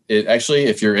 it actually,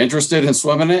 if you're interested in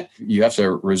swimming it, you have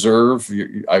to reserve.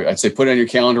 I'd say put it on your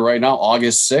calendar right now,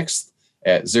 August 6th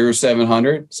at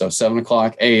 0700, so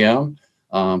 7:00 a.m.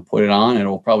 Put it on, and it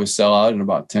will probably sell out in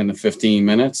about 10 to 15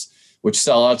 minutes. Which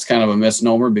sellout's kind of a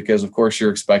misnomer because, of course,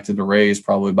 you're expected to raise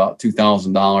probably about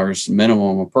 $2,000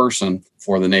 minimum a person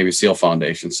for the Navy SEAL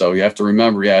Foundation. So you have to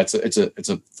remember, it's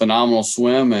a phenomenal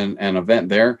swim and event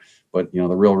there. But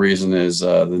the real reason is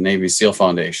the Navy SEAL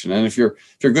Foundation. And if you're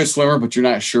a good swimmer but you're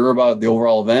not sure about the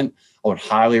overall event, I would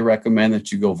highly recommend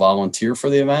that you go volunteer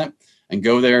for the event and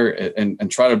go there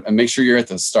and try to make sure you're at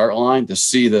the start line to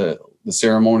see the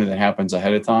ceremony that happens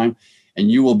ahead of time, and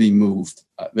you will be moved.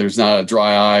 There's not a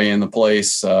dry eye in the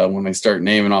place when they start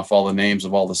naming off all the names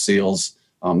of all the SEALs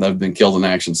that have been killed in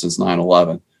action since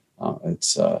 9/11.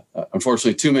 It's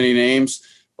unfortunately too many names,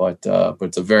 but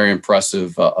it's a very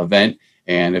impressive event.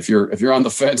 And if you're on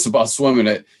the fence about swimming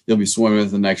it, you'll be swimming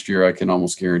it the next year. I can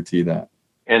almost guarantee that.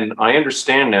 And I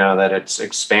understand now that it's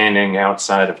expanding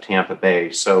outside of Tampa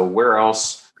Bay. So where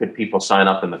else could people sign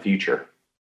up in the future?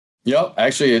 Yep.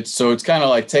 Actually, it's kind of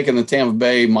like taking the Tampa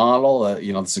Bay model,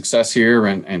 the success here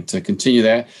and to continue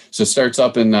that. So it starts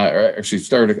up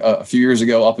started a few years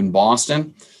ago up in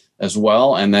Boston as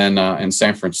well. And then in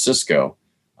San Francisco.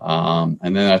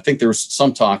 And then I think there was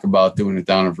some talk about doing it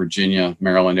down in Virginia,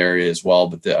 Maryland area as well.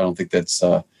 But I don't think that's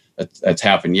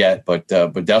happened yet. But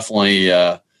definitely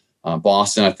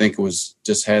Boston, I think it was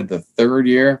just had the 3rd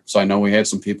year. So I know we had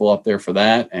some people up there for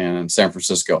that. And in San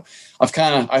Francisco, I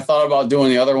thought about doing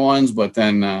the other ones, but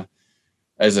then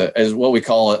as what we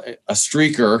call a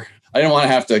streaker, I didn't want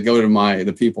to have to go to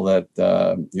the people that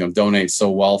donate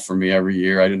so well for me every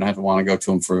year. I didn't have to want to go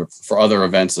to them for other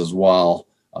events as well,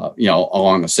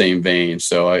 along the same vein.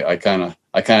 So I kind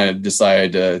of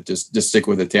decided to just stick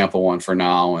with the Tampa one for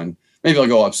now, and maybe I'll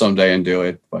go up someday and do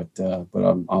it. But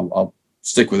I'll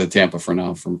stick with the Tampa for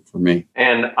now for me.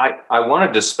 And I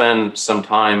wanted to spend some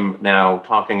time now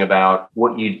talking about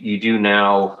what you do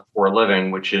now for a living,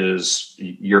 which is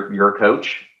you're a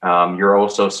coach. You're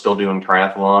also still doing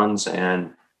triathlons.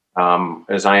 And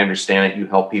as I understand it, you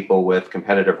help people with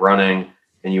competitive running,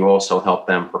 and you also help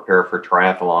them prepare for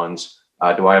triathlons.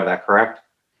 Do I have that correct?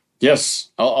 Yes.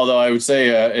 Although I would say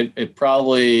it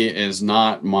probably is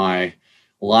not my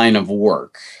line of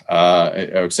work. I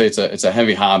would say it's a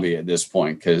heavy hobby at this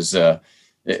point because I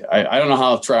don't know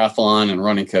how triathlon and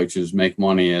running coaches make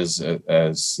money as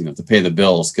to pay the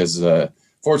bills because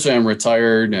fortunately I'm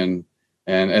retired and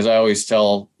as I always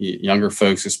tell younger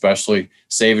folks, especially,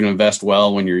 save and invest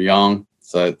well when you're young.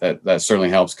 So that certainly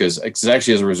helps because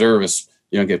actually as a reservist,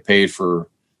 you don't get paid for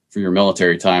your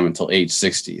military time until age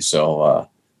 60. So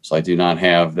I do not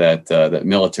have that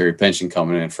military pension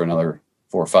coming in for another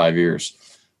 4 or 5 years.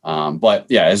 But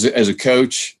yeah, as a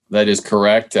coach, that is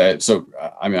correct. I've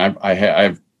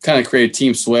kind of created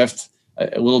Team Swift,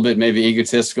 a little bit maybe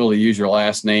egotistical to use your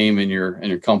last name and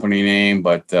your company name,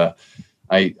 but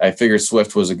I figured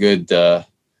Swift was a good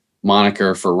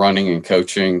moniker for running and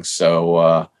coaching.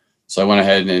 So I went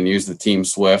ahead and used the Team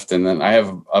Swift, and then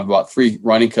I've about 3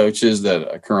 running coaches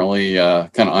that are currently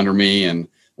kind of under me, and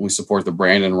we support the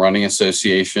Brandon Running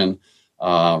Association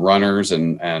runners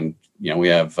and we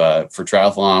have for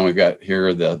triathlon, we've got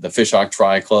here the Fishhawk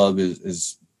Tri Club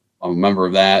is I'm a member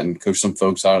of that and coach some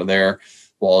folks out of there,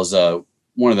 as well as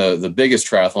one of the biggest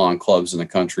triathlon clubs in the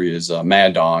country is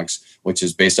Mad Dogs, which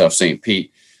is based out of St.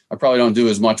 Pete. I probably don't do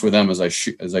as much with them as I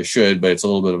should, but it's a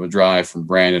little bit of a drive from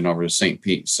Brandon over to St.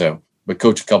 Pete. So, but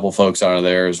coach a couple folks out of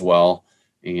there as well.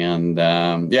 And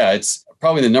it's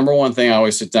probably the number one thing I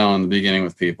always sit down in the beginning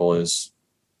with people is,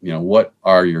 what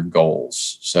are your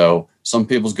goals? So some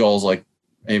people's goals, like,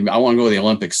 hey, I want to go to the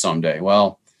Olympics someday.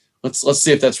 Well, let's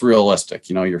see if that's realistic.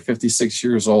 You're 56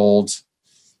 years old,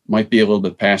 might be a little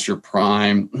bit past your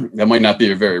prime. That might not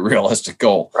be a very realistic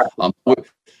goal. Right.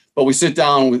 But we sit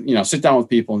down with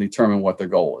people and determine what their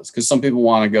goal is. Because some people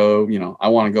want to go, I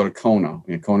want to go to Kona.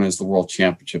 Kona is the world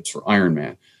championships for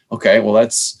Ironman. Okay, well,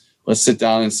 let's sit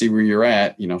down and see where you're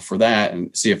at, for that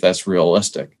and see if that's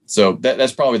realistic. So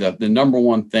that's probably the number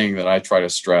one thing that I try to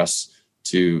stress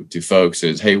to folks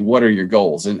is, hey, what are your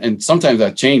goals? And sometimes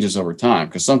that changes over time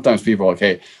because sometimes people are like,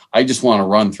 hey, I just want to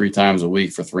run 3 times a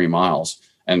week for 3 miles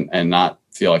and not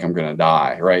feel like I'm going to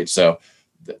die, right? So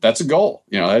that's a goal.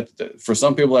 For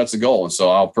some people, that's a goal. And so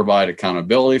I'll provide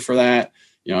accountability for that,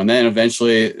 and then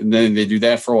eventually, then they do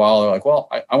that for a while. They're like, well,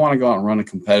 I want to go out and run a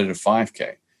competitive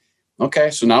 5K. Okay,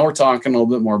 so now we're talking a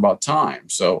little bit more about time.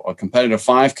 So a competitive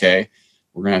 5K,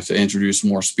 we're going to have to introduce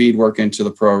more speed work into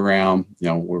the program.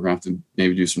 We're going to have to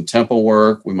maybe do some tempo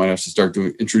work. We might have to start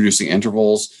introducing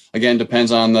intervals. Again,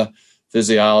 depends on the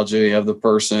physiology of the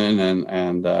person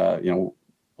and a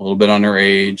little bit on their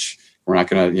age. We're not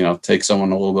going to, take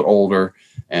someone a little bit older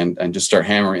and just start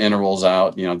hammering intervals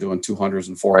out, doing 200s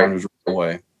and 400s right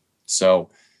away. So,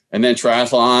 and then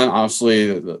triathlon,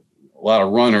 obviously, a lot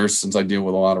of runners, since I deal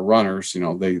with a lot of runners,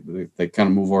 they kind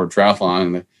of move over to triathlon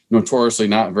and they're notoriously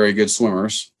not very good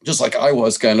swimmers, just like I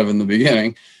was kind of in the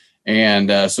beginning.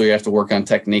 And so you have to work on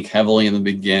technique heavily in the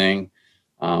beginning.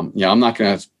 I'm not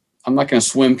going to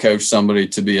swim coach somebody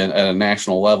to be at a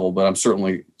national level, but I'm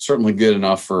certainly good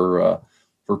enough for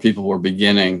people who are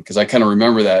beginning, because I kind of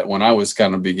remember that when I was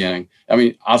kind of beginning. I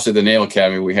mean, obviously the Naval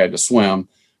Academy, we had to swim.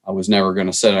 I was never going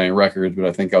to set any records, but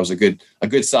I think I was a good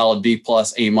solid B+,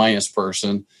 A-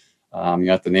 person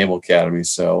at the Naval Academy.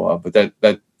 So, but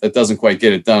that doesn't quite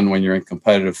get it done when you're in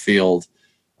competitive field.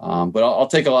 But I'll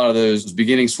take a lot of those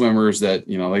beginning swimmers that,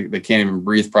 they can't even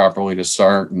breathe properly to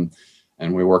start. And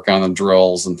we work on the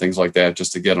drills and things like that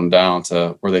just to get them down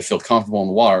to where they feel comfortable in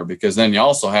the water, because then you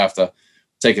also have to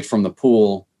take it from the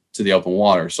pool to the open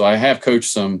water. So I have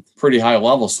coached some pretty high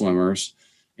level swimmers,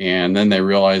 and then they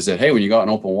realize that, hey, when you go out in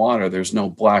open water, there's no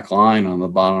black line on the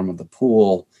bottom of the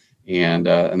pool. And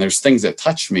there's things that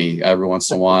touch me every once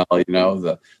in a while,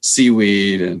 the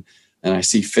seaweed and I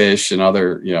see fish and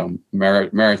other,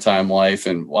 maritime life,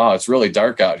 and wow, it's really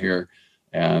dark out here.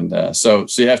 And so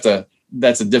you have to,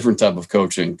 that's a different type of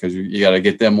coaching, because you got to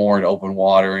get them more in open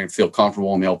water and feel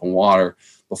comfortable in the open water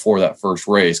before that first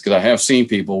race. Because I have seen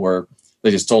people where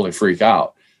they just totally freak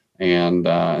out, and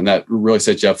that really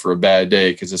sets you up for a bad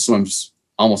day, because the swim's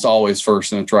almost always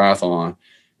first in a triathlon.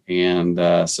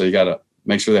 And so you got to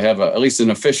make sure they have at least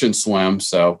an efficient swim.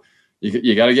 So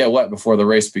you got to get wet before the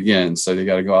race begins. So you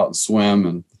got to go out and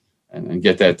swim and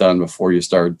get that done before you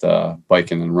start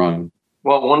biking and running.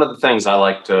 Well, one of the things I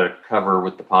like to cover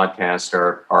with the podcast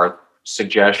are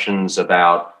suggestions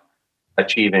about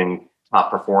achieving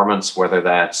top performance, whether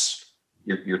that's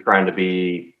you're trying to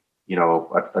be,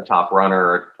 a top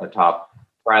runner, a top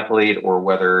triathlete, or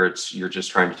whether it's you're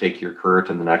just trying to take your career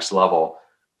to the next level.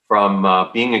 From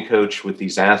being a coach with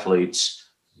these athletes,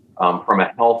 from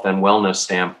a health and wellness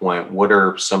standpoint, what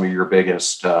are some of your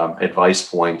biggest advice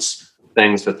points,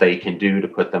 things that they can do to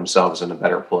put themselves in a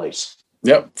better place?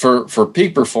 Yep. For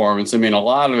peak performance, I mean, a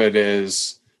lot of it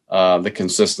is the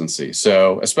consistency.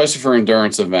 So especially for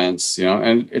endurance events,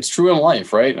 and it's true in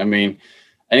life, right? I mean,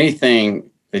 anything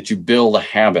that you build a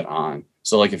habit on.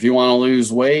 So like if you want to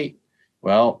lose weight,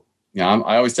 well,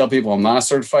 I always tell people I'm not a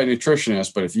certified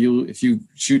nutritionist, but if you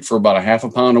shoot for about a half a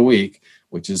pound a week,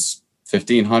 which is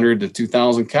 1,500 to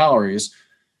 2,000 calories,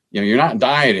 you're not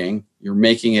dieting. You're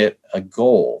making it a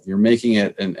goal. You're making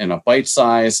it in a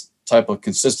bite-sized type of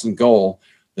consistent goal.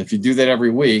 If you do that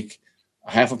every week,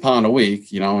 a half a pound a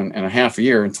week, in a half a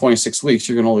year, in 26 weeks,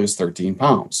 you're going to lose 13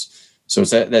 pounds. So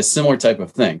it's that similar type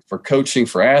of thing. For coaching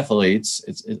for athletes,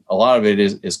 a lot of it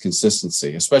is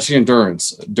consistency, especially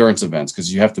endurance events,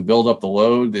 because you have to build up the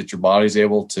load that your body's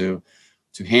able to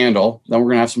handle. Then we're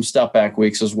going to have some step back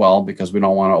weeks as well, because we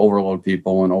don't want to overload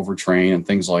people and overtrain and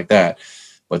things like that.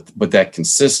 But that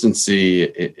consistency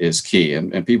is key.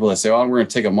 And people that say, "Oh, we're going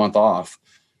to take a month off,"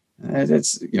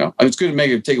 it's good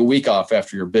to take a week off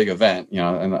after your big event.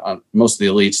 And most of the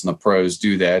elites and the pros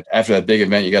do that. After that big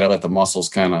event, you got to let the muscles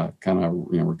kind of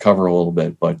recover a little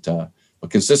bit. But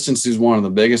consistency is one of the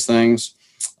biggest things.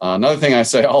 Another thing I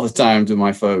say all the time to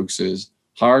my folks is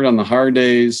hard on the hard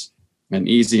days and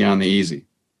easy on the easy.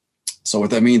 So what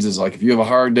that means is, like, if you have a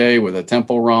hard day with a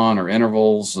tempo run or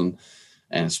intervals, and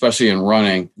especially in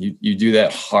running, you do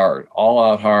that hard, all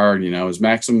out hard, as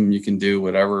maximum you can do,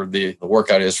 whatever the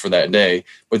workout is for that day.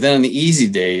 But then on the easy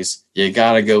days, you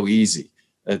got to go easy.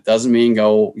 That doesn't mean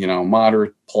go,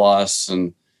 moderate plus.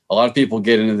 And a lot of people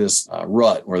get into this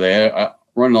rut where they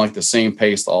run like the same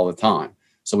pace all the time.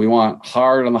 So we want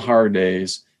hard on the hard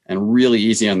days and really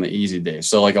easy on the easy days.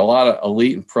 So like a lot of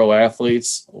elite and pro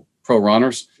athletes, pro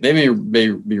runners, they may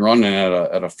be running at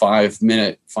a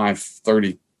 5-minute,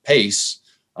 5:30 pace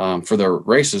for their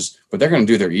races, but they're going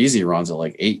to do their easy runs at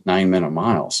like 8-9 minute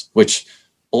miles, which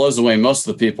blows away most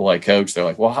of the people I coach. They're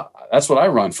like, well, that's what I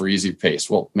run for easy pace.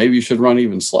 Well, maybe you should run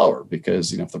even slower,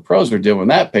 because, if the pros are doing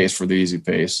that pace for the easy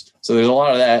pace. So there's a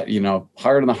lot of that,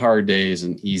 hard on the hard days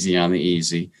and easy on the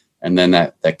easy. And then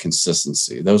that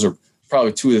consistency. Those are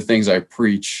probably two of the things I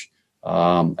preach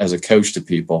as a coach to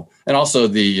people. And also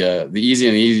the easy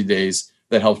on the easy days,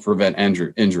 that helps prevent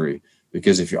injury.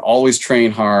 Because if you always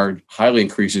train hard, highly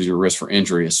increases your risk for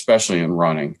injury, especially in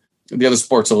running. The other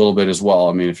sports a little bit as well.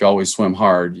 I mean, if you always swim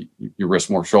hard, you risk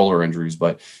more shoulder injuries.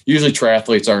 But usually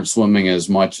triathletes aren't swimming as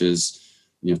much as,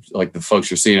 like the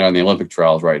folks you're seeing on the Olympic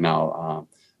trials right now.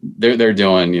 They're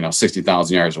doing,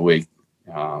 60,000 yards a week.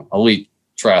 Elite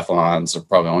triathlons are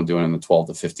probably only doing in the 12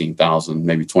 to 15,000,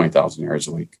 maybe 20,000 yards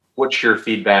a week. What's your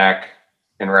feedback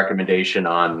and recommendation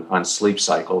on sleep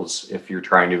cycles if you're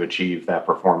trying to achieve that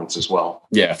performance as well?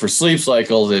 Yeah, for sleep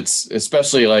cycles, it's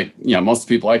especially like, most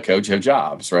people I coach have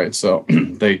jobs, right? So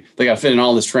they got to fit in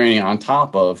all this training on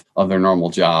top of their normal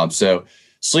job. So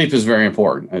sleep is very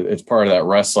important. It's part of that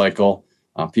rest cycle.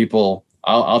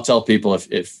 I'll tell people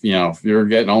if you're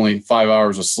getting only 5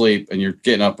 hours of sleep and you're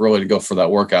getting up early to go for that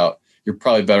workout, you're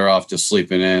probably better off just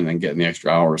sleeping in and getting the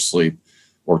extra hour of sleep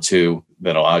or two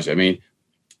that allows you. I mean,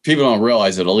 people don't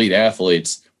realize that elite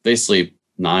athletes, they sleep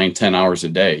 9-10 hours a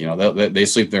day. They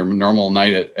sleep their normal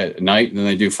night at night, and then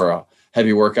they do for a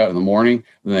heavy workout in the morning.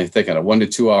 And then they take a 1 to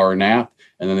 2 hour nap,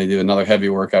 and then they do another heavy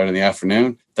workout in the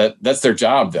afternoon. That's their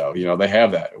job, though. They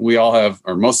have that. We all have,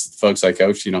 or most of the folks I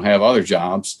coach, have other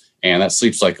jobs, and that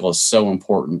sleep cycle is so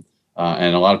important.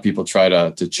 And a lot of people try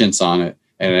to chintz on it,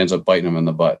 and it ends up biting them in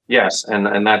the butt. Yes,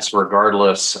 and that's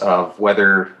regardless of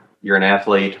whether you're an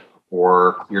athlete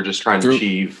or you're just trying to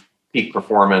achieve peak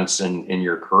performance in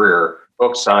your career.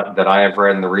 Books that I have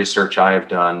read and the research I have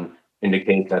done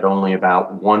indicate that only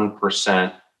about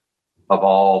 1% of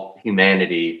all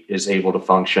humanity is able to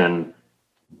function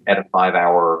at a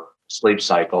 5-hour sleep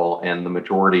cycle, and the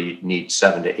majority need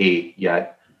 7 to 8.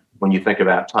 Yet, when you think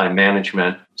about time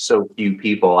management, so few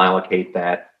people allocate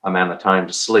that amount of time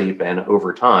to sleep, and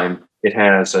over time, it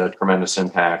has a tremendous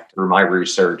impact through my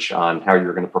research on how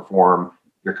you're going to perform.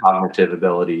 Your cognitive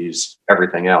abilities,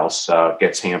 everything else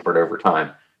gets hampered over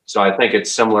time. So I think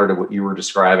it's similar to what you were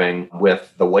describing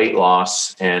with the weight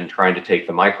loss and trying to take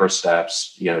the micro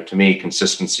steps. To me,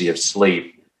 consistency of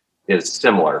sleep is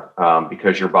similar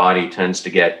because your body tends to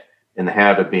get in the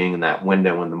habit of being in that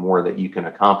window. And the more that you can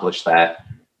accomplish that,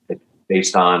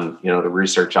 based on, the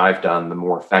research I've done, the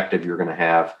more effective you're going to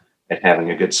have at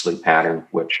having a good sleep pattern,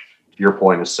 which to your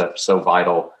point is so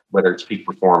vital, whether it's peak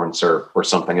performance or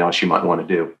something else you might want to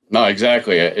do. No,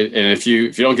 exactly. And if you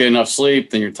don't get enough sleep,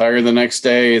 then you're tired the next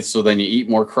day. So then you eat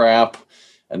more crap,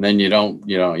 and then you don't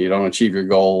achieve your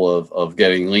goal of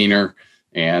getting leaner,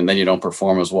 and then you don't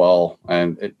perform as well.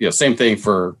 And same thing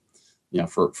for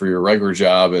for your regular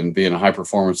job and being a high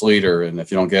performance leader. And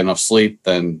if you don't get enough sleep,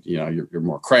 then, you're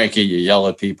more cranky, you yell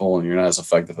at people, and you're not as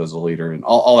effective as a leader, and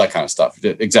all that kind of stuff.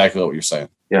 Exactly what you're saying.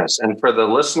 Yes. And for the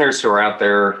listeners who are out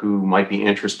there who might be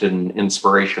interested in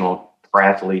inspirational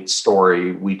triathlete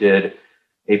story, we did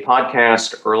a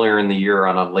podcast earlier in the year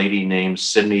on a lady named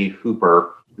Sydney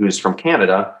Hooper, who's from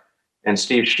Canada. And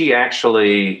Steve, she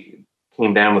actually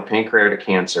came down with pancreatic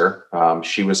cancer.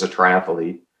 She was a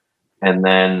triathlete, and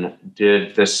then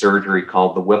did this surgery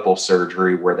called the Whipple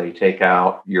surgery, where they take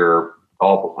out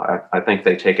I think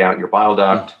they take out your bile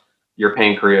duct, your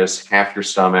pancreas, half your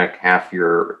stomach, half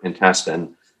your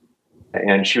intestine.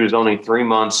 And she was only 3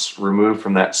 months removed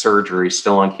from that surgery,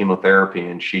 still on chemotherapy.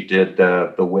 And she did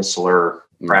the Whistler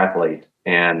triathlete.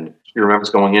 And she remembers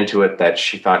going into it that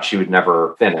she thought she would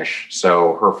never finish.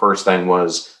 So her first thing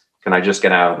was, can I just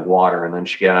get out of the water? And then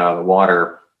she got out of the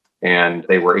water, and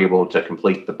they were able to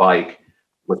complete the bike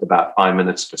with about 5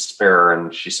 minutes to spare.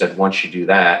 And she said, once you do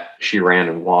that, she ran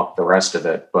and walked the rest of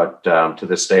it. But to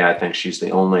this day, I think she's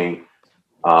the only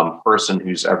person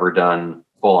who's ever done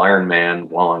full Ironman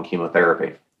while on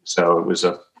chemotherapy. So it was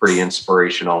a pretty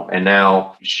inspirational. And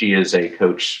now she is a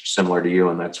coach similar to you.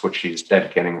 And that's what she's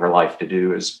dedicating her life to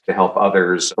do, is to help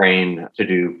others train to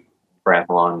do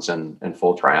triathlons and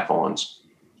full triathlons.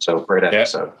 So great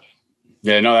episode.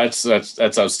 Yeah, no,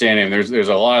 that's outstanding. There's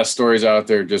a lot of stories out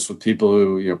there just with people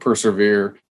who,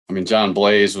 persevere. I mean, John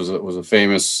Blaze was a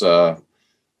famous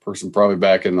person probably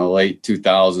back in the late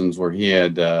 2000s, where he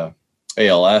had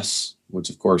ALS, which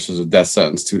of course is a death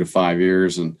sentence, 2 to 5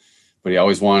 years. But he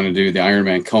always wanted to do the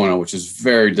Ironman Kona, which is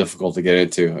very difficult to get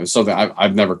into. It's something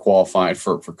I've never qualified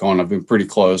for Kona. I've been pretty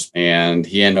close, and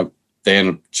they ended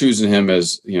up choosing him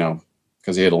as,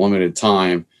 because he had a limited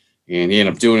time. And he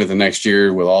ended up doing it the next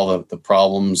year with all the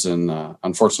problems. And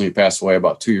unfortunately, he passed away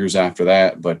about 2 years after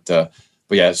that. But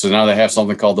yeah, so now they have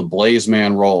something called the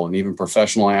Blazeman Roll. And even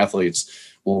professional athletes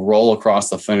will roll across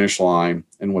the finish line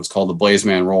in what's called the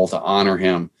Blazeman Roll to honor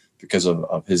him because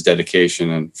of his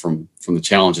dedication and from the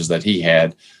challenges that he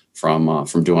had from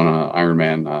doing an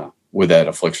Ironman with that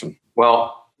affliction.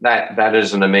 Well, that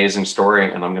is an amazing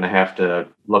story, and I'm going to have to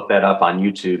look that up on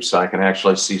YouTube so I can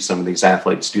actually see some of these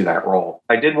athletes do that role.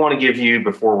 I did want to give you,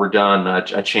 before we're done,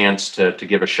 a chance to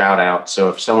give a shout out. So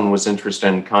if someone was interested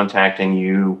in contacting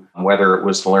you, whether it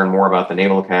was to learn more about the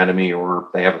Naval Academy, or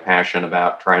they have a passion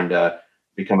about trying to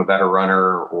become a better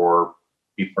runner or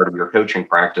be part of your coaching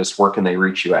practice, where can they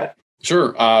reach you at?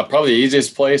 Sure. Probably the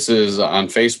easiest place is on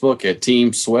Facebook at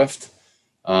Team Swift.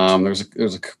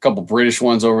 There's a couple British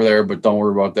ones over there, but don't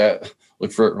worry about that.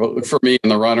 Look for me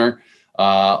and the runner,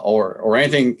 or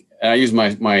anything. And I use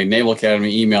my Naval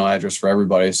Academy email address for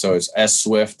everybody. So it's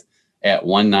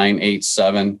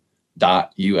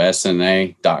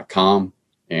sswift@1987.usna.com.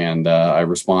 And I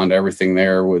respond to everything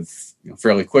there with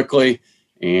fairly quickly,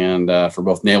 and for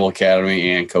both Naval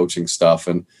Academy and coaching stuff.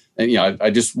 And I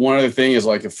just, one other thing is,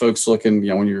 like, if folks looking,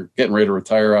 when you're getting ready to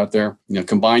retire out there,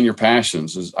 combine your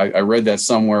passions. I read that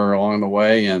somewhere along the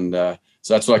way. And so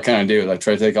that's what I kind of do. Is I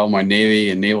try to take all my Navy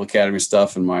and Naval Academy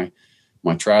stuff and my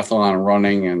triathlon and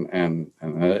running, and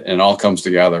it all comes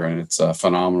together. And it's a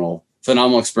phenomenal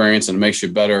experience, and it makes you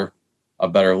a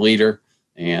better leader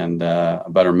and a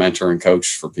better mentor and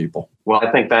coach for people. Well,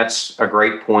 I think that's a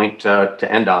great point to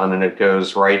end on. And it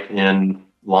goes right in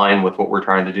line with what we're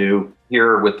trying to do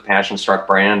here with the Passion Struck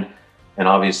brand, and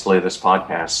obviously this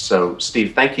podcast. So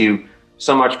Steve, thank you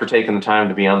so much for taking the time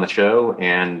to be on the show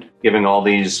and giving all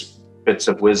these bits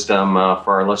of wisdom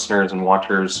for our listeners and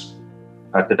watchers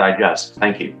to digest.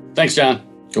 Thank you. Thanks, John.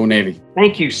 Go Navy.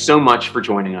 Thank you so much for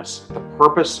joining us. The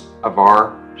purpose of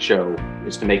our show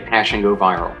is to make passion go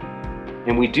viral.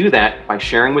 And we do that by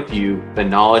sharing with you the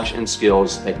knowledge and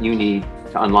skills that you need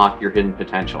to unlock your hidden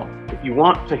potential. If you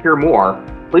want to hear more,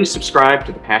 please subscribe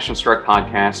to the Passion Struck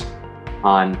podcast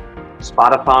on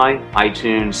Spotify,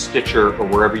 iTunes, Stitcher, or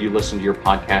wherever you listen to your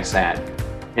podcasts at.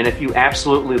 And if you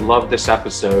absolutely love this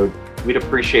episode, we'd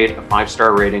appreciate a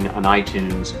 5-star rating on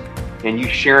iTunes and you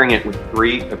sharing it with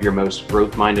 3 of your most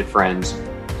growth-minded friends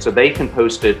so they can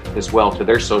post it as well to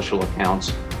their social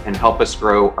accounts and help us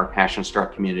grow our Passion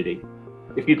Struck community.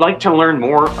 If you'd like to learn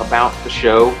more about the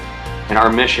show and our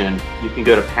mission, you can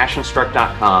go to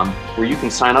passionstruck.com, where you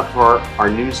can sign up for our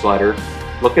newsletter,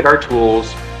 look at our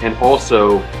tools, and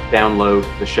also download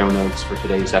the show notes for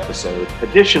today's episode.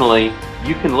 Additionally,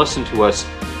 you can listen to us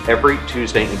every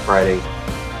Tuesday and Friday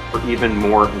for even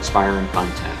more inspiring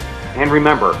content. And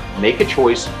remember, make a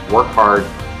choice, work hard,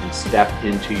 and step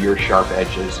into your sharp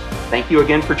edges. Thank you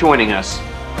again for joining us.